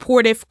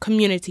supportive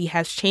community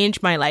has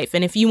changed my life.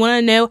 And if you want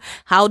to know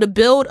how to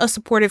build a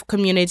supportive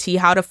community,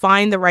 how to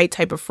find the right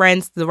type of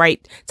friends, the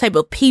right type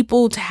of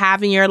people to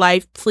have in your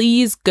life,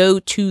 please go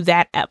to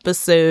that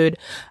episode.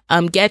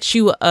 Get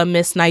you a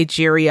Miss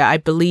Nigeria. I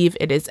believe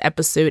it is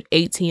episode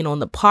 18 on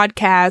the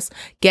podcast.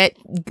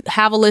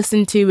 Have a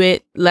listen to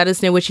it. Let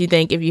us know what you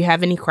think. If you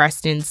have any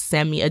questions,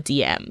 send me a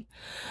DM.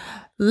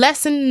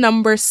 Lesson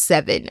number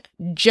 7,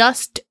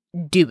 just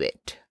do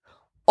it.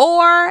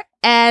 Or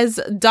as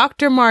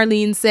Dr.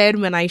 Marlene said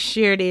when I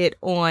shared it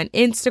on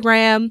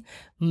Instagram,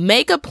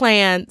 make a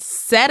plan,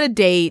 set a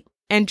date,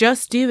 and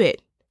just do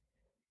it.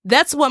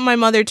 That's what my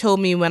mother told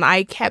me when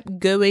I kept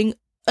going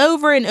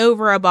over and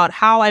over about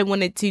how I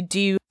wanted to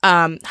do,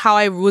 how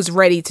I was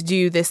ready to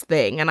do this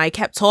thing. And I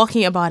kept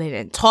talking about it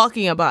and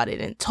talking about it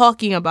and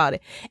talking about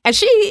it. And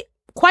she,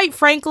 quite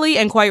frankly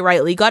and quite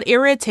rightly, got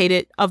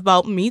irritated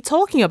about me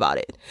talking about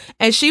it.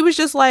 And she was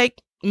just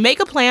like,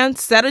 make a plan,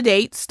 set a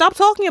date, stop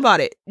talking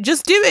about it.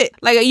 Just do it.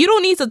 Like, you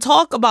don't need to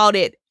talk about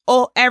it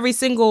every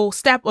single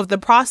step of the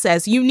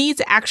process. You need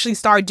to actually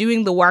start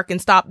doing the work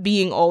and stop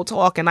being all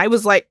talk. And I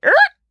was like,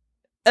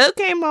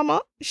 okay,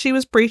 mama. She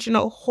was preaching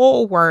a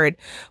whole word.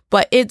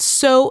 But it's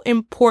so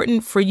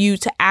important for you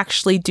to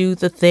actually do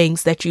the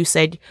things that you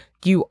said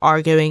you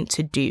are going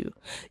to do.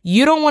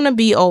 You don't want to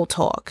be old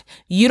talk.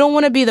 You don't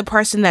want to be the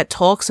person that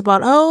talks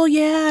about, oh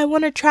yeah, I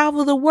want to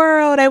travel the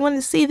world. I want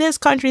to see this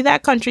country,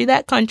 that country,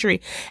 that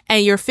country.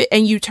 And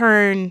you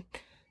turn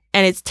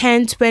and it's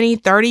 10, 20,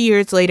 30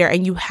 years later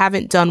and you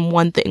haven't done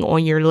one thing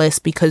on your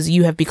list because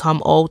you have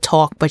become old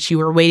talk, but you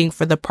were waiting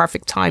for the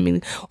perfect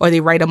timing or the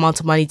right amount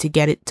of money to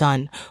get it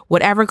done.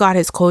 Whatever God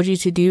has called you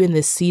to do in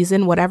this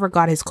season, whatever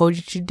God has called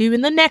you to do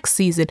in the next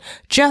season,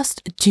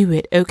 just do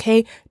it,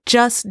 okay?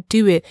 Just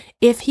do it.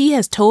 If he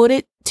has told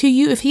it to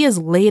you, if he has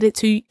laid it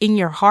to you in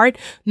your heart,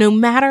 no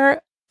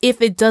matter if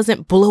it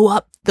doesn't blow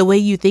up the way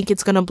you think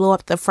it's going to blow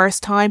up the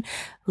first time,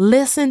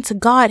 listen to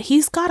God.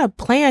 He's got a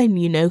plan,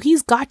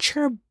 he's got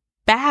your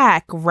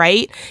back,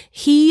 right?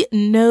 He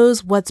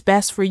knows what's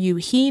best for you.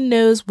 He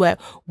knows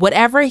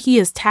whatever he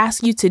has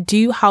tasked you to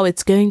do, how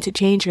it's going to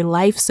change your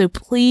life. So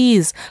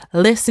please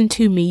listen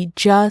to me.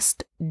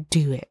 Just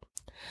do it.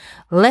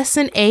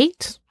 Lesson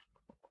 8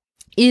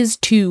 is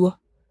to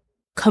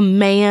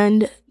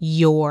command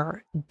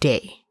your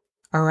day.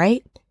 All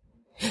right.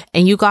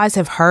 And you guys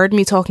have heard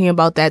me talking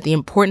about that, the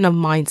importance of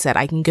mindset.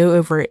 I can go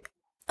over it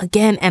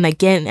again and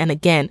again and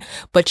again,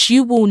 but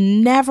you will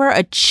never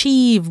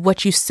achieve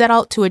what you set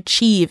out to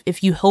achieve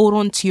if you hold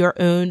on to your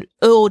own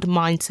old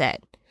mindset.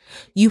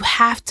 You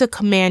have to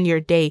command your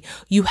day.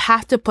 You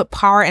have to put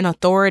power and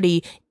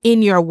authority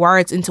in your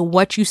words, into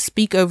what you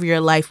speak over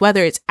your life,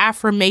 whether it's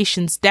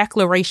affirmations,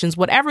 declarations,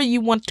 whatever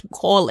you want to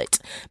call it,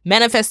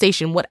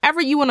 manifestation,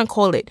 whatever you want to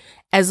call it,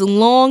 as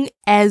long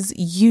as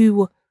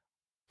you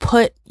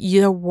put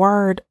your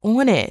word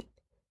on it.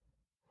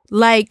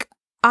 Like,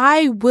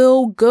 I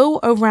will go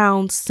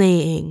around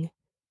saying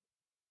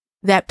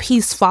that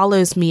peace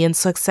follows me and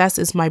success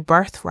is my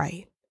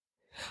birthright.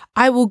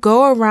 I will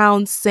go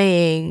around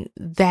saying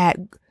that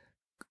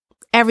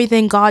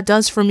everything God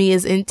does for me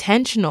is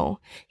intentional.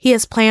 He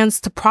has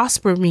plans to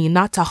prosper me,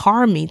 not to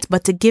harm me,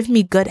 but to give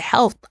me good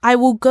health. I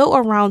will go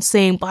around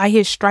saying, by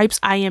his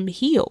stripes, I am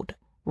healed,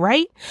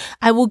 right?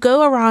 I will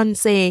go around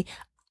saying,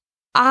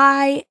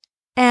 I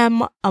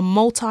am a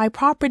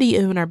multi-property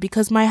owner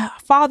because my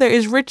father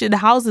is rich in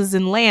houses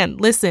and land.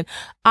 Listen,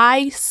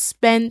 I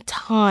spend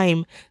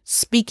time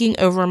speaking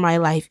over my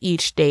life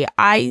each day.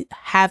 I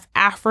have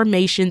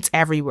affirmations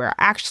everywhere.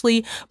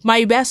 Actually,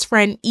 my best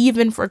friend,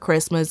 even for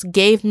Christmas,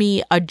 gave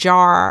me an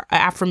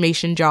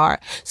affirmation jar.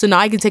 So now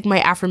I can take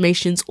my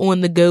affirmations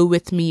on the go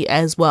with me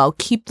as well.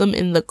 Keep them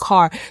in the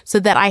car so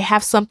that I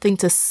have something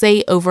to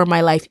say over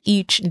my life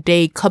each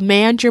day.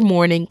 Command your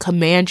morning,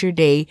 command your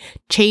day,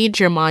 change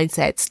your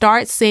mindset.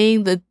 Start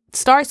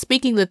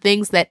speaking the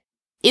things that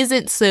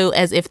isn't so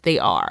as if they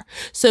are.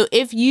 So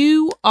if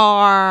you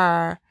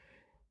want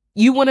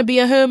to be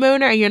a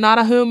homeowner and you're not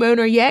a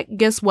homeowner yet,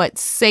 guess what?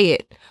 Say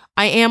it.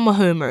 I am a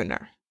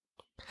homeowner.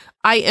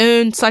 I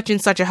own such and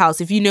such a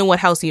house. If you know what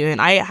house you own,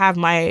 I have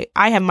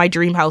my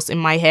dream house in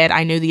my head.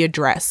 I know the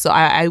address. So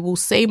I will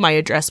say my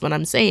address when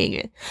I'm saying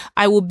it.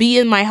 I will be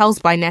in my house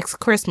by next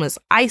Christmas.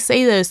 I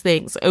say those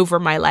things over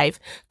my life.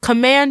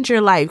 Command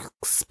your life.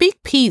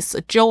 Speak peace,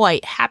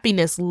 joy,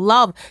 happiness,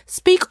 love.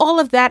 Speak all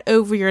of that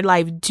over your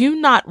life. Do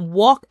not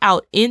walk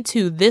out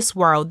into this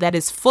world that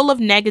is full of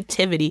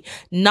negativity,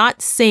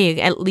 not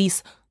saying at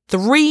least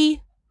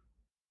 3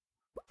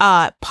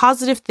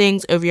 positive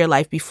things over your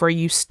life before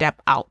you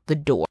step out the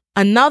door.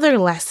 Another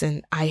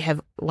lesson I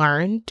have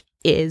learned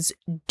is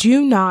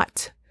do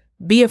not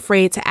be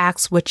afraid to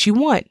ask what you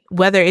want,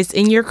 whether it's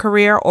in your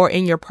career or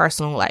in your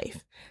personal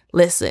life.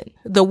 Listen,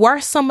 the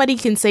worst somebody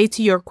can say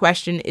to your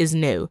question is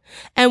no.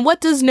 And what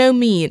does no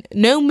mean?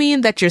 No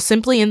mean that you're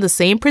simply in the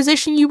same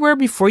position you were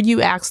before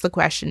you asked the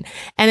question.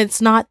 And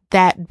it's not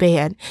that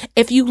bad.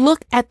 If you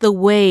look at the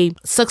way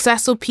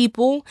successful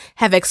people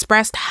have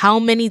expressed how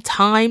many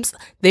times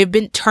they've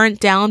been turned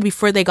down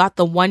before they got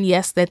the one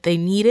yes that they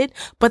needed,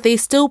 but they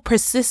still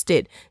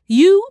persisted.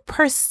 You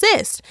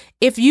persist.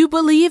 If you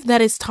believe that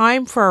it's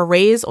time for a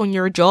raise on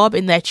your job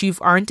and that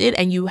you've earned it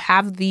and you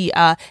have the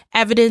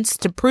evidence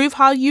to prove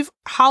how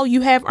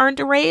you have earned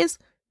a raise,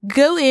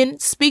 go in,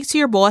 speak to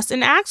your boss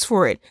and ask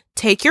for it.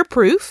 Take your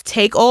proof,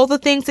 take all the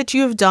things that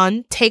you have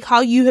done, take how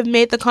you have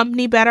made the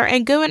company better,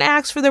 and go and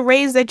ask for the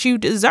raise that you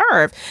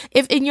deserve.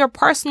 If in your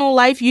personal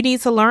life you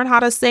need to learn how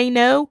to say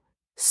no,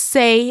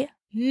 say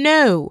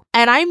no.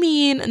 And I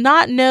mean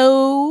not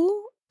no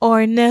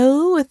or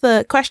no with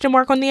a question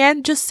mark on the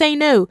end. Just say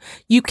no.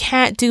 You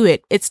can't do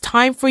it. It's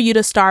time for you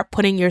to start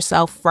putting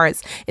yourself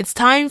first. It's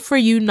time for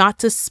you not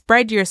to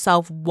spread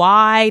yourself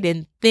wide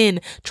and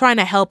thin, trying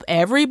to help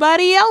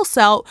everybody else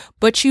out,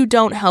 but you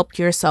don't help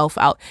yourself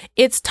out.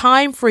 It's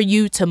time for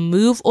you to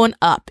move on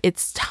up.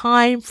 It's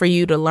time for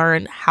you to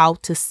learn how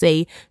to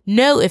say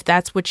no if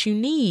that's what you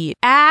need.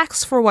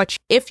 Ask for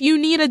if you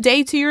need a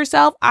day to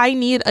yourself, I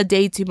need a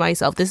day to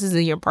myself. This is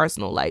in your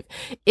personal life.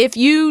 If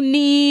you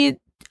need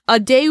a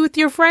day with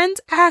your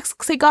friends,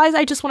 say, guys,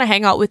 I just want to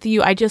hang out with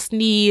you. I just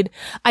need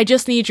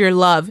your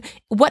love.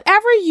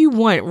 Whatever you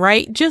want,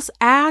 right? Just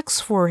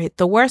ask for it.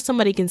 The worst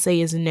somebody can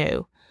say is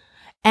no.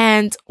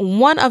 And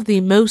one of the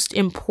most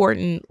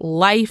important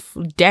life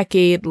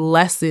decade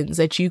lessons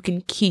that you can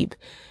keep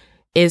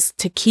is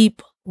to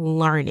keep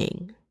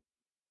learning.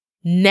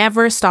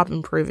 Never stop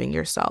improving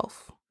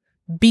yourself.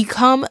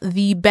 Become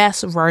the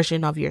best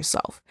version of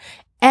yourself.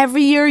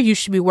 Every year, you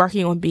should be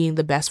working on being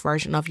the best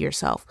version of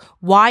yourself.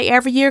 Why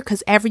every year?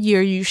 Because every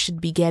year you should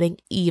be getting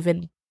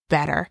even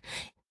better.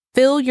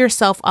 Fill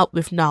yourself up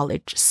with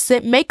knowledge.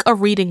 Make a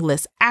reading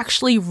list.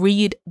 Actually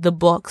read the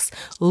books.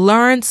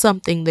 Learn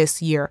something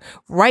this year.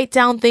 Write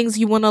down things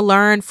you want to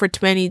learn for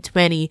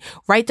 2020.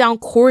 Write down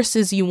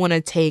courses you want to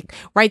take.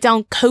 Write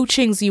down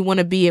coachings you want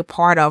to be a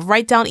part of.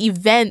 Write down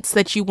events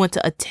that you want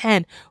to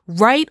attend.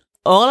 Write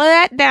all of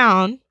that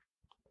down,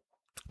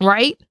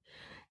 right?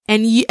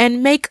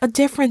 And make a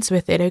difference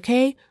with it,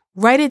 okay?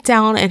 Write it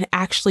down and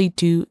actually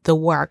do the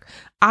work.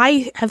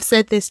 I have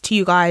said this to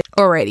you guys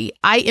already.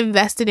 I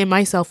invested in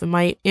myself,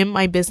 in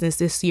my business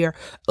this year,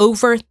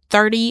 over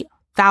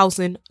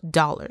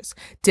 $30,000.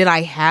 Did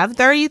I have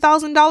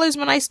 $30,000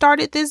 when I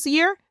started this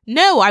year?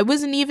 No, I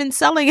wasn't even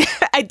selling.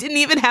 I didn't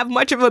even have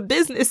much of a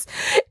business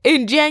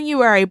in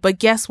January. But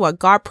guess what?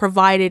 God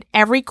provided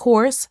every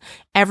course,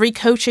 every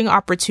coaching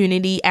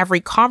opportunity, every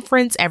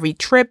conference, every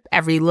trip,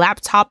 every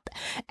laptop,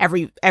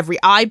 every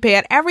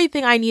iPad,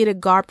 everything I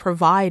needed, God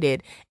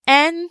provided.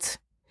 And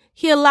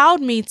He allowed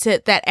me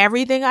that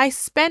everything I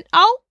spent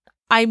out,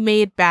 I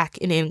made back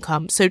in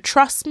income. So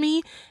trust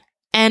me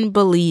and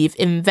believe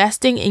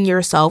investing in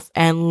yourself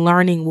and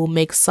learning will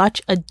make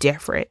such a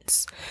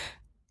difference.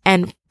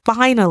 And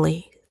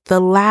finally, the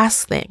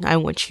last thing I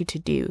want you to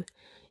do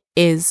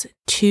is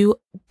to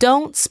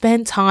don't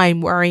spend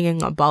time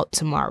worrying about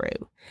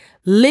tomorrow.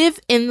 Live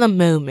in the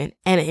moment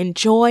and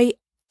enjoy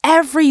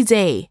every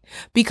day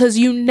because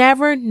you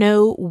never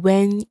know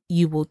when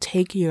you will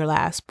take your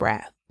last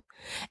breath.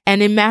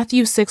 And in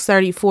Matthew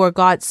 6:34,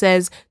 God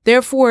says,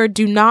 "Therefore,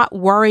 do not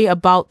worry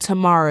about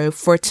tomorrow,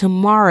 for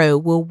tomorrow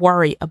will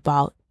worry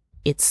about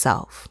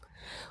itself."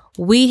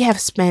 We have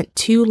spent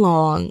too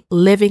long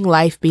living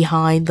life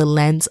behind the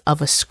lens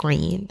of a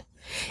screen.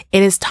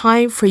 It is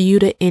time for you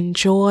to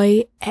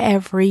enjoy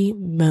every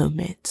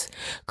moment.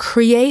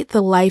 Create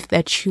the life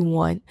that you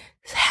want.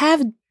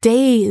 Have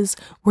days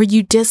where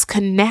you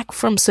disconnect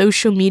from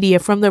social media,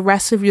 from the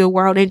rest of your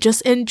world, and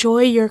just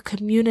enjoy your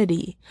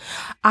community.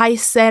 I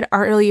said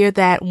earlier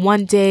that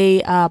one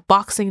day,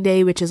 Boxing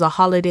Day, which is a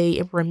holiday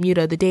in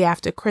Bermuda, the day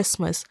after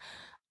Christmas,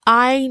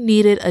 I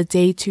needed a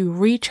day to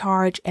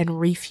recharge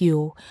and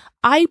refuel.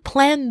 I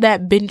planned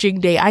that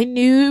binging day. I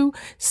knew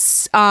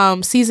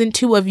season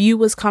 2 of You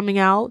was coming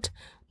out.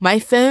 My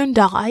phone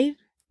died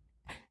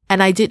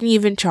and I didn't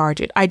even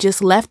charge it. I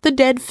just left the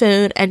dead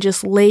phone and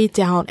just laid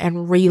down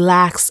and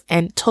relaxed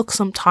and took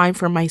some time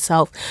for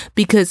myself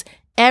because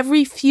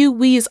every few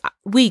weeks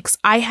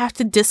I have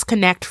to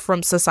disconnect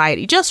from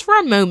society just for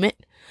a moment.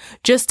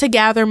 Just to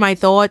gather my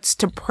thoughts,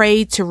 to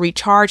pray, to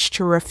recharge,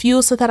 to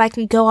refuel so that I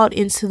can go out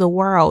into the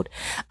world.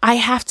 I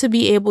have to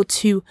be able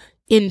to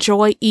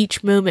enjoy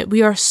each moment.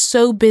 We are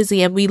so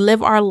busy and we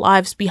live our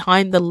lives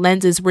behind the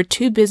lenses. We're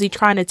too busy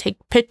trying to take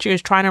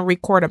pictures, trying to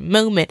record a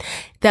moment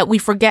that we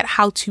forget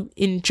how to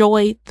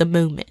enjoy the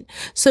moment.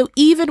 So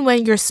even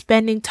when you're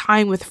spending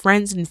time with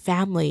friends and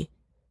family,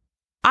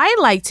 I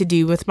like to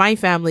do with my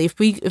family, if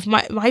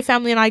my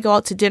family and I go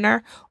out to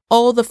dinner,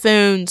 all the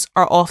phones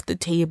are off the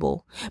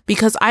table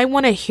because I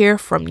want to hear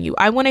from you.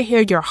 I want to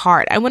hear your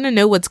heart. I want to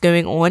know what's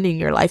going on in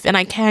your life. And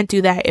I can't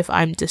do that if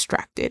I'm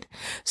distracted.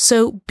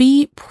 So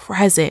be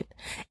present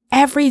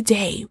every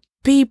day.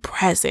 Be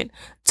present.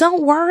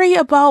 Don't worry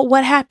about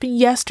what happened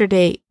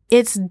yesterday.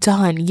 It's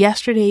done.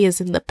 Yesterday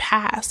is in the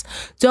past.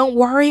 Don't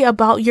worry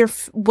about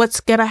what's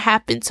going to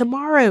happen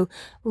tomorrow.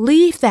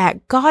 Leave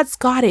that. God's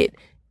got it.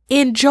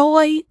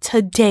 Enjoy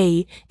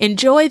today.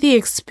 Enjoy the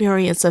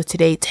experience of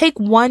today. Take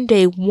one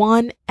day,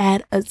 one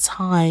at a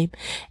time,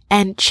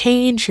 and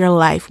change your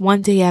life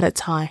one day at a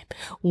time.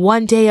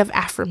 One day of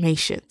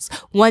affirmations,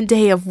 one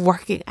day of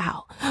working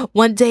out,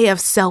 one day of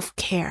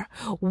self-care,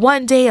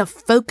 one day of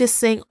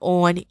focusing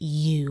on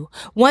you,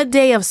 one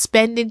day of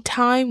spending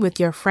time with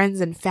your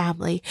friends and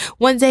family,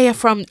 one day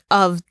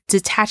of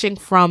detaching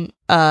from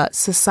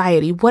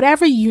society.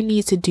 Whatever you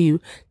need to do,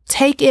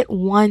 take it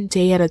one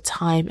day at a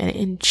time and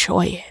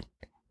enjoy it.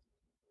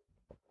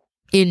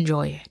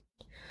 Enjoy it.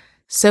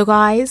 So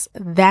guys,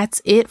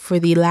 that's it for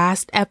the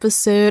last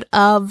episode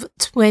of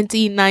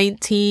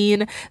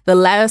 2019, the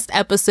last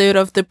episode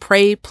of the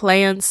Pray,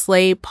 Plan,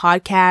 Slay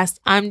podcast.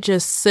 I'm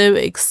just so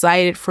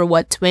excited for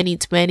what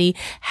 2020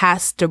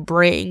 has to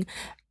bring.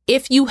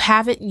 If you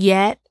haven't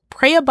yet,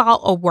 pray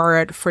about a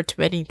word for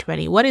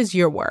 2020. What is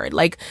your word?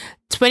 Like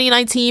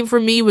 2019 for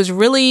me was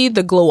really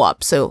the glow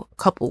up. So a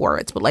couple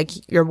words, but like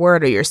your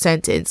word or your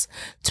sentence.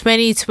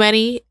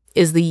 2020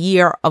 is the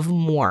year of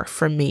more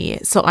for me.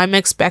 So I'm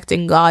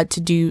expecting God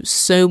to do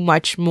so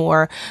much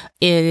more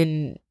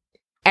in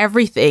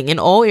everything, in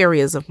all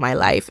areas of my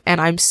life.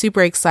 And I'm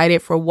super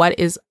excited for what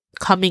is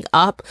coming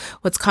up,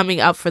 what's coming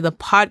up for the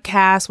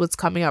podcast, what's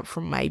coming up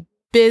for my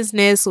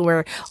business.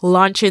 We're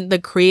launching the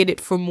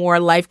Created for More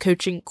life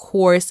coaching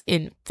course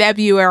in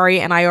February,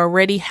 and I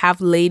already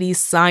have ladies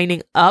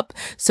signing up.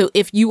 So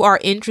if you are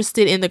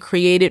interested in the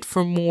Created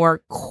for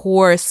More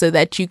course so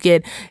that you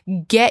can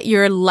get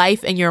your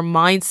life and your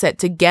mindset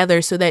together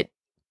so that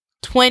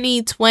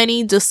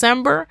 2020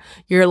 December,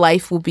 your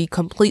life will be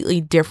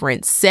completely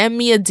different. Send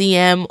me a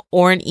DM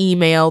or an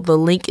email. The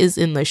link is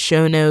in the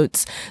show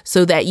notes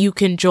so that you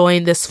can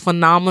join this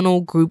phenomenal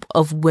group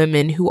of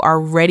women who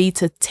are ready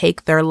to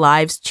take their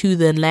lives to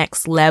the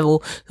next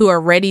level, who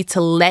are ready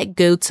to let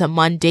go to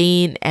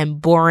mundane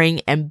and boring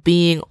and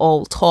being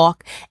all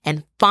talk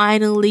and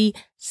finally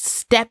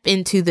step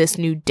into this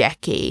new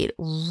decade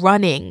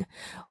running,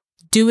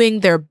 doing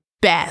their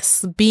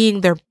best,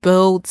 being their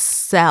bold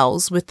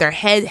selves with their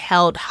head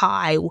held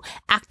high,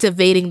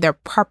 activating their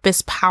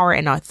purpose, power,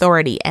 and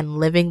authority, and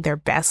living their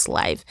best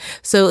life.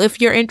 So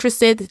if you're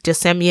interested, just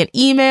send me an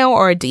email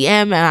or a DM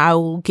and I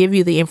will give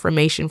you the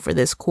information for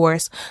this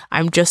course.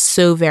 I'm just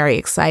so very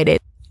excited.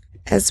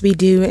 As we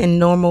do in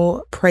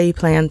normal Pray,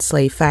 Plan,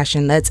 Slay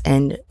fashion, let's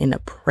end in a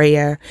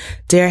prayer.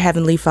 Dear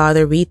Heavenly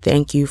Father, we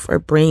thank you for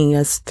bringing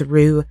us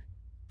through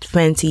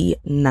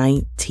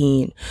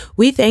 2019.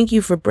 We thank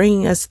you for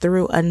bringing us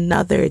through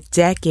another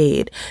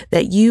decade,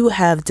 that you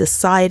have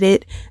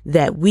decided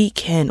that we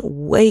can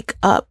wake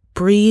up,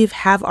 breathe,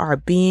 have our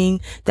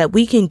being, that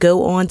we can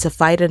go on to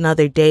fight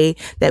another day,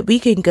 that we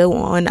can go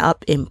on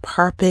up in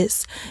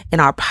purpose,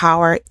 in our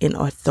power, in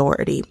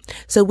authority.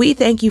 So we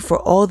thank you for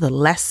all the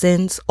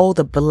lessons, all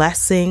the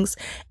blessings,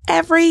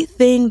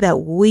 everything that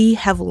we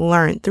have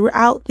learned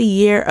throughout the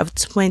year of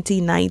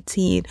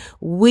 2019.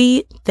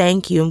 We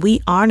thank you and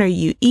we honor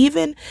you,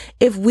 even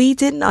if we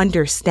didn't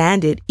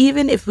understand it,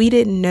 even if we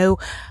didn't know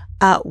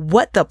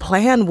what the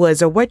plan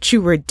was or what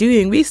you were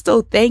doing. We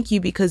still thank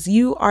you because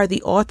you are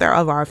the author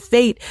of our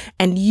fate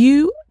and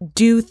you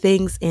do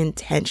things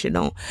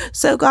intentional.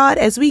 So God,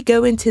 as we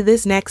go into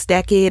this next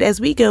decade,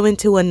 as we go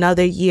into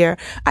another year,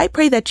 I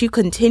pray that you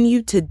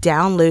continue to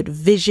download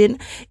vision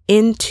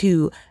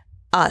into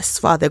us,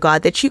 Father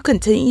God, that you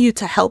continue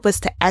to help us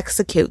to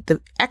execute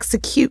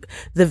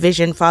the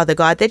vision, Father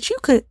God, that you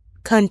could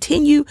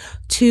continue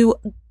to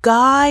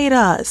guide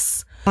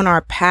us on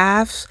our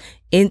paths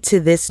into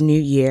this new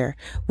year.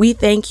 We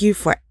thank you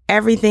for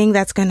everything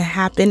that's going to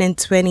happen in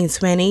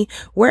 2020.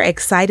 We're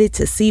excited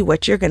to see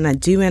what you're going to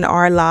do in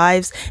our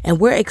lives, and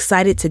we're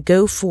excited to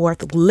go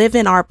forth, live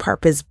in our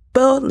purpose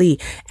boldly,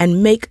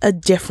 and make a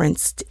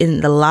difference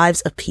in the lives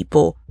of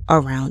people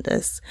around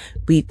us.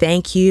 We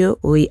thank you,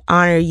 we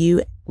honor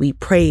you, we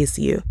praise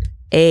you.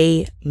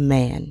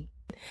 Amen.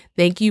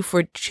 Thank you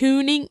for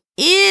tuning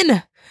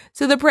in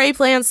to the Pray,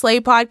 Plan,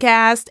 Slay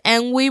podcast,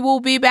 and we will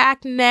be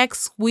back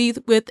next week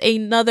with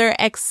another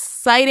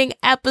exciting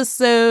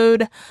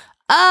episode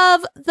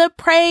of the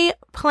Pray,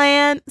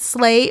 Plan,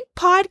 Slay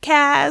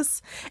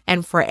podcast.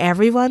 And for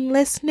everyone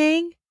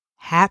listening,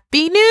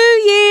 Happy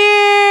New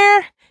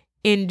Year!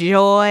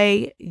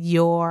 Enjoy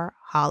your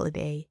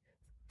holiday.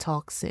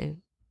 Talk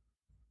soon.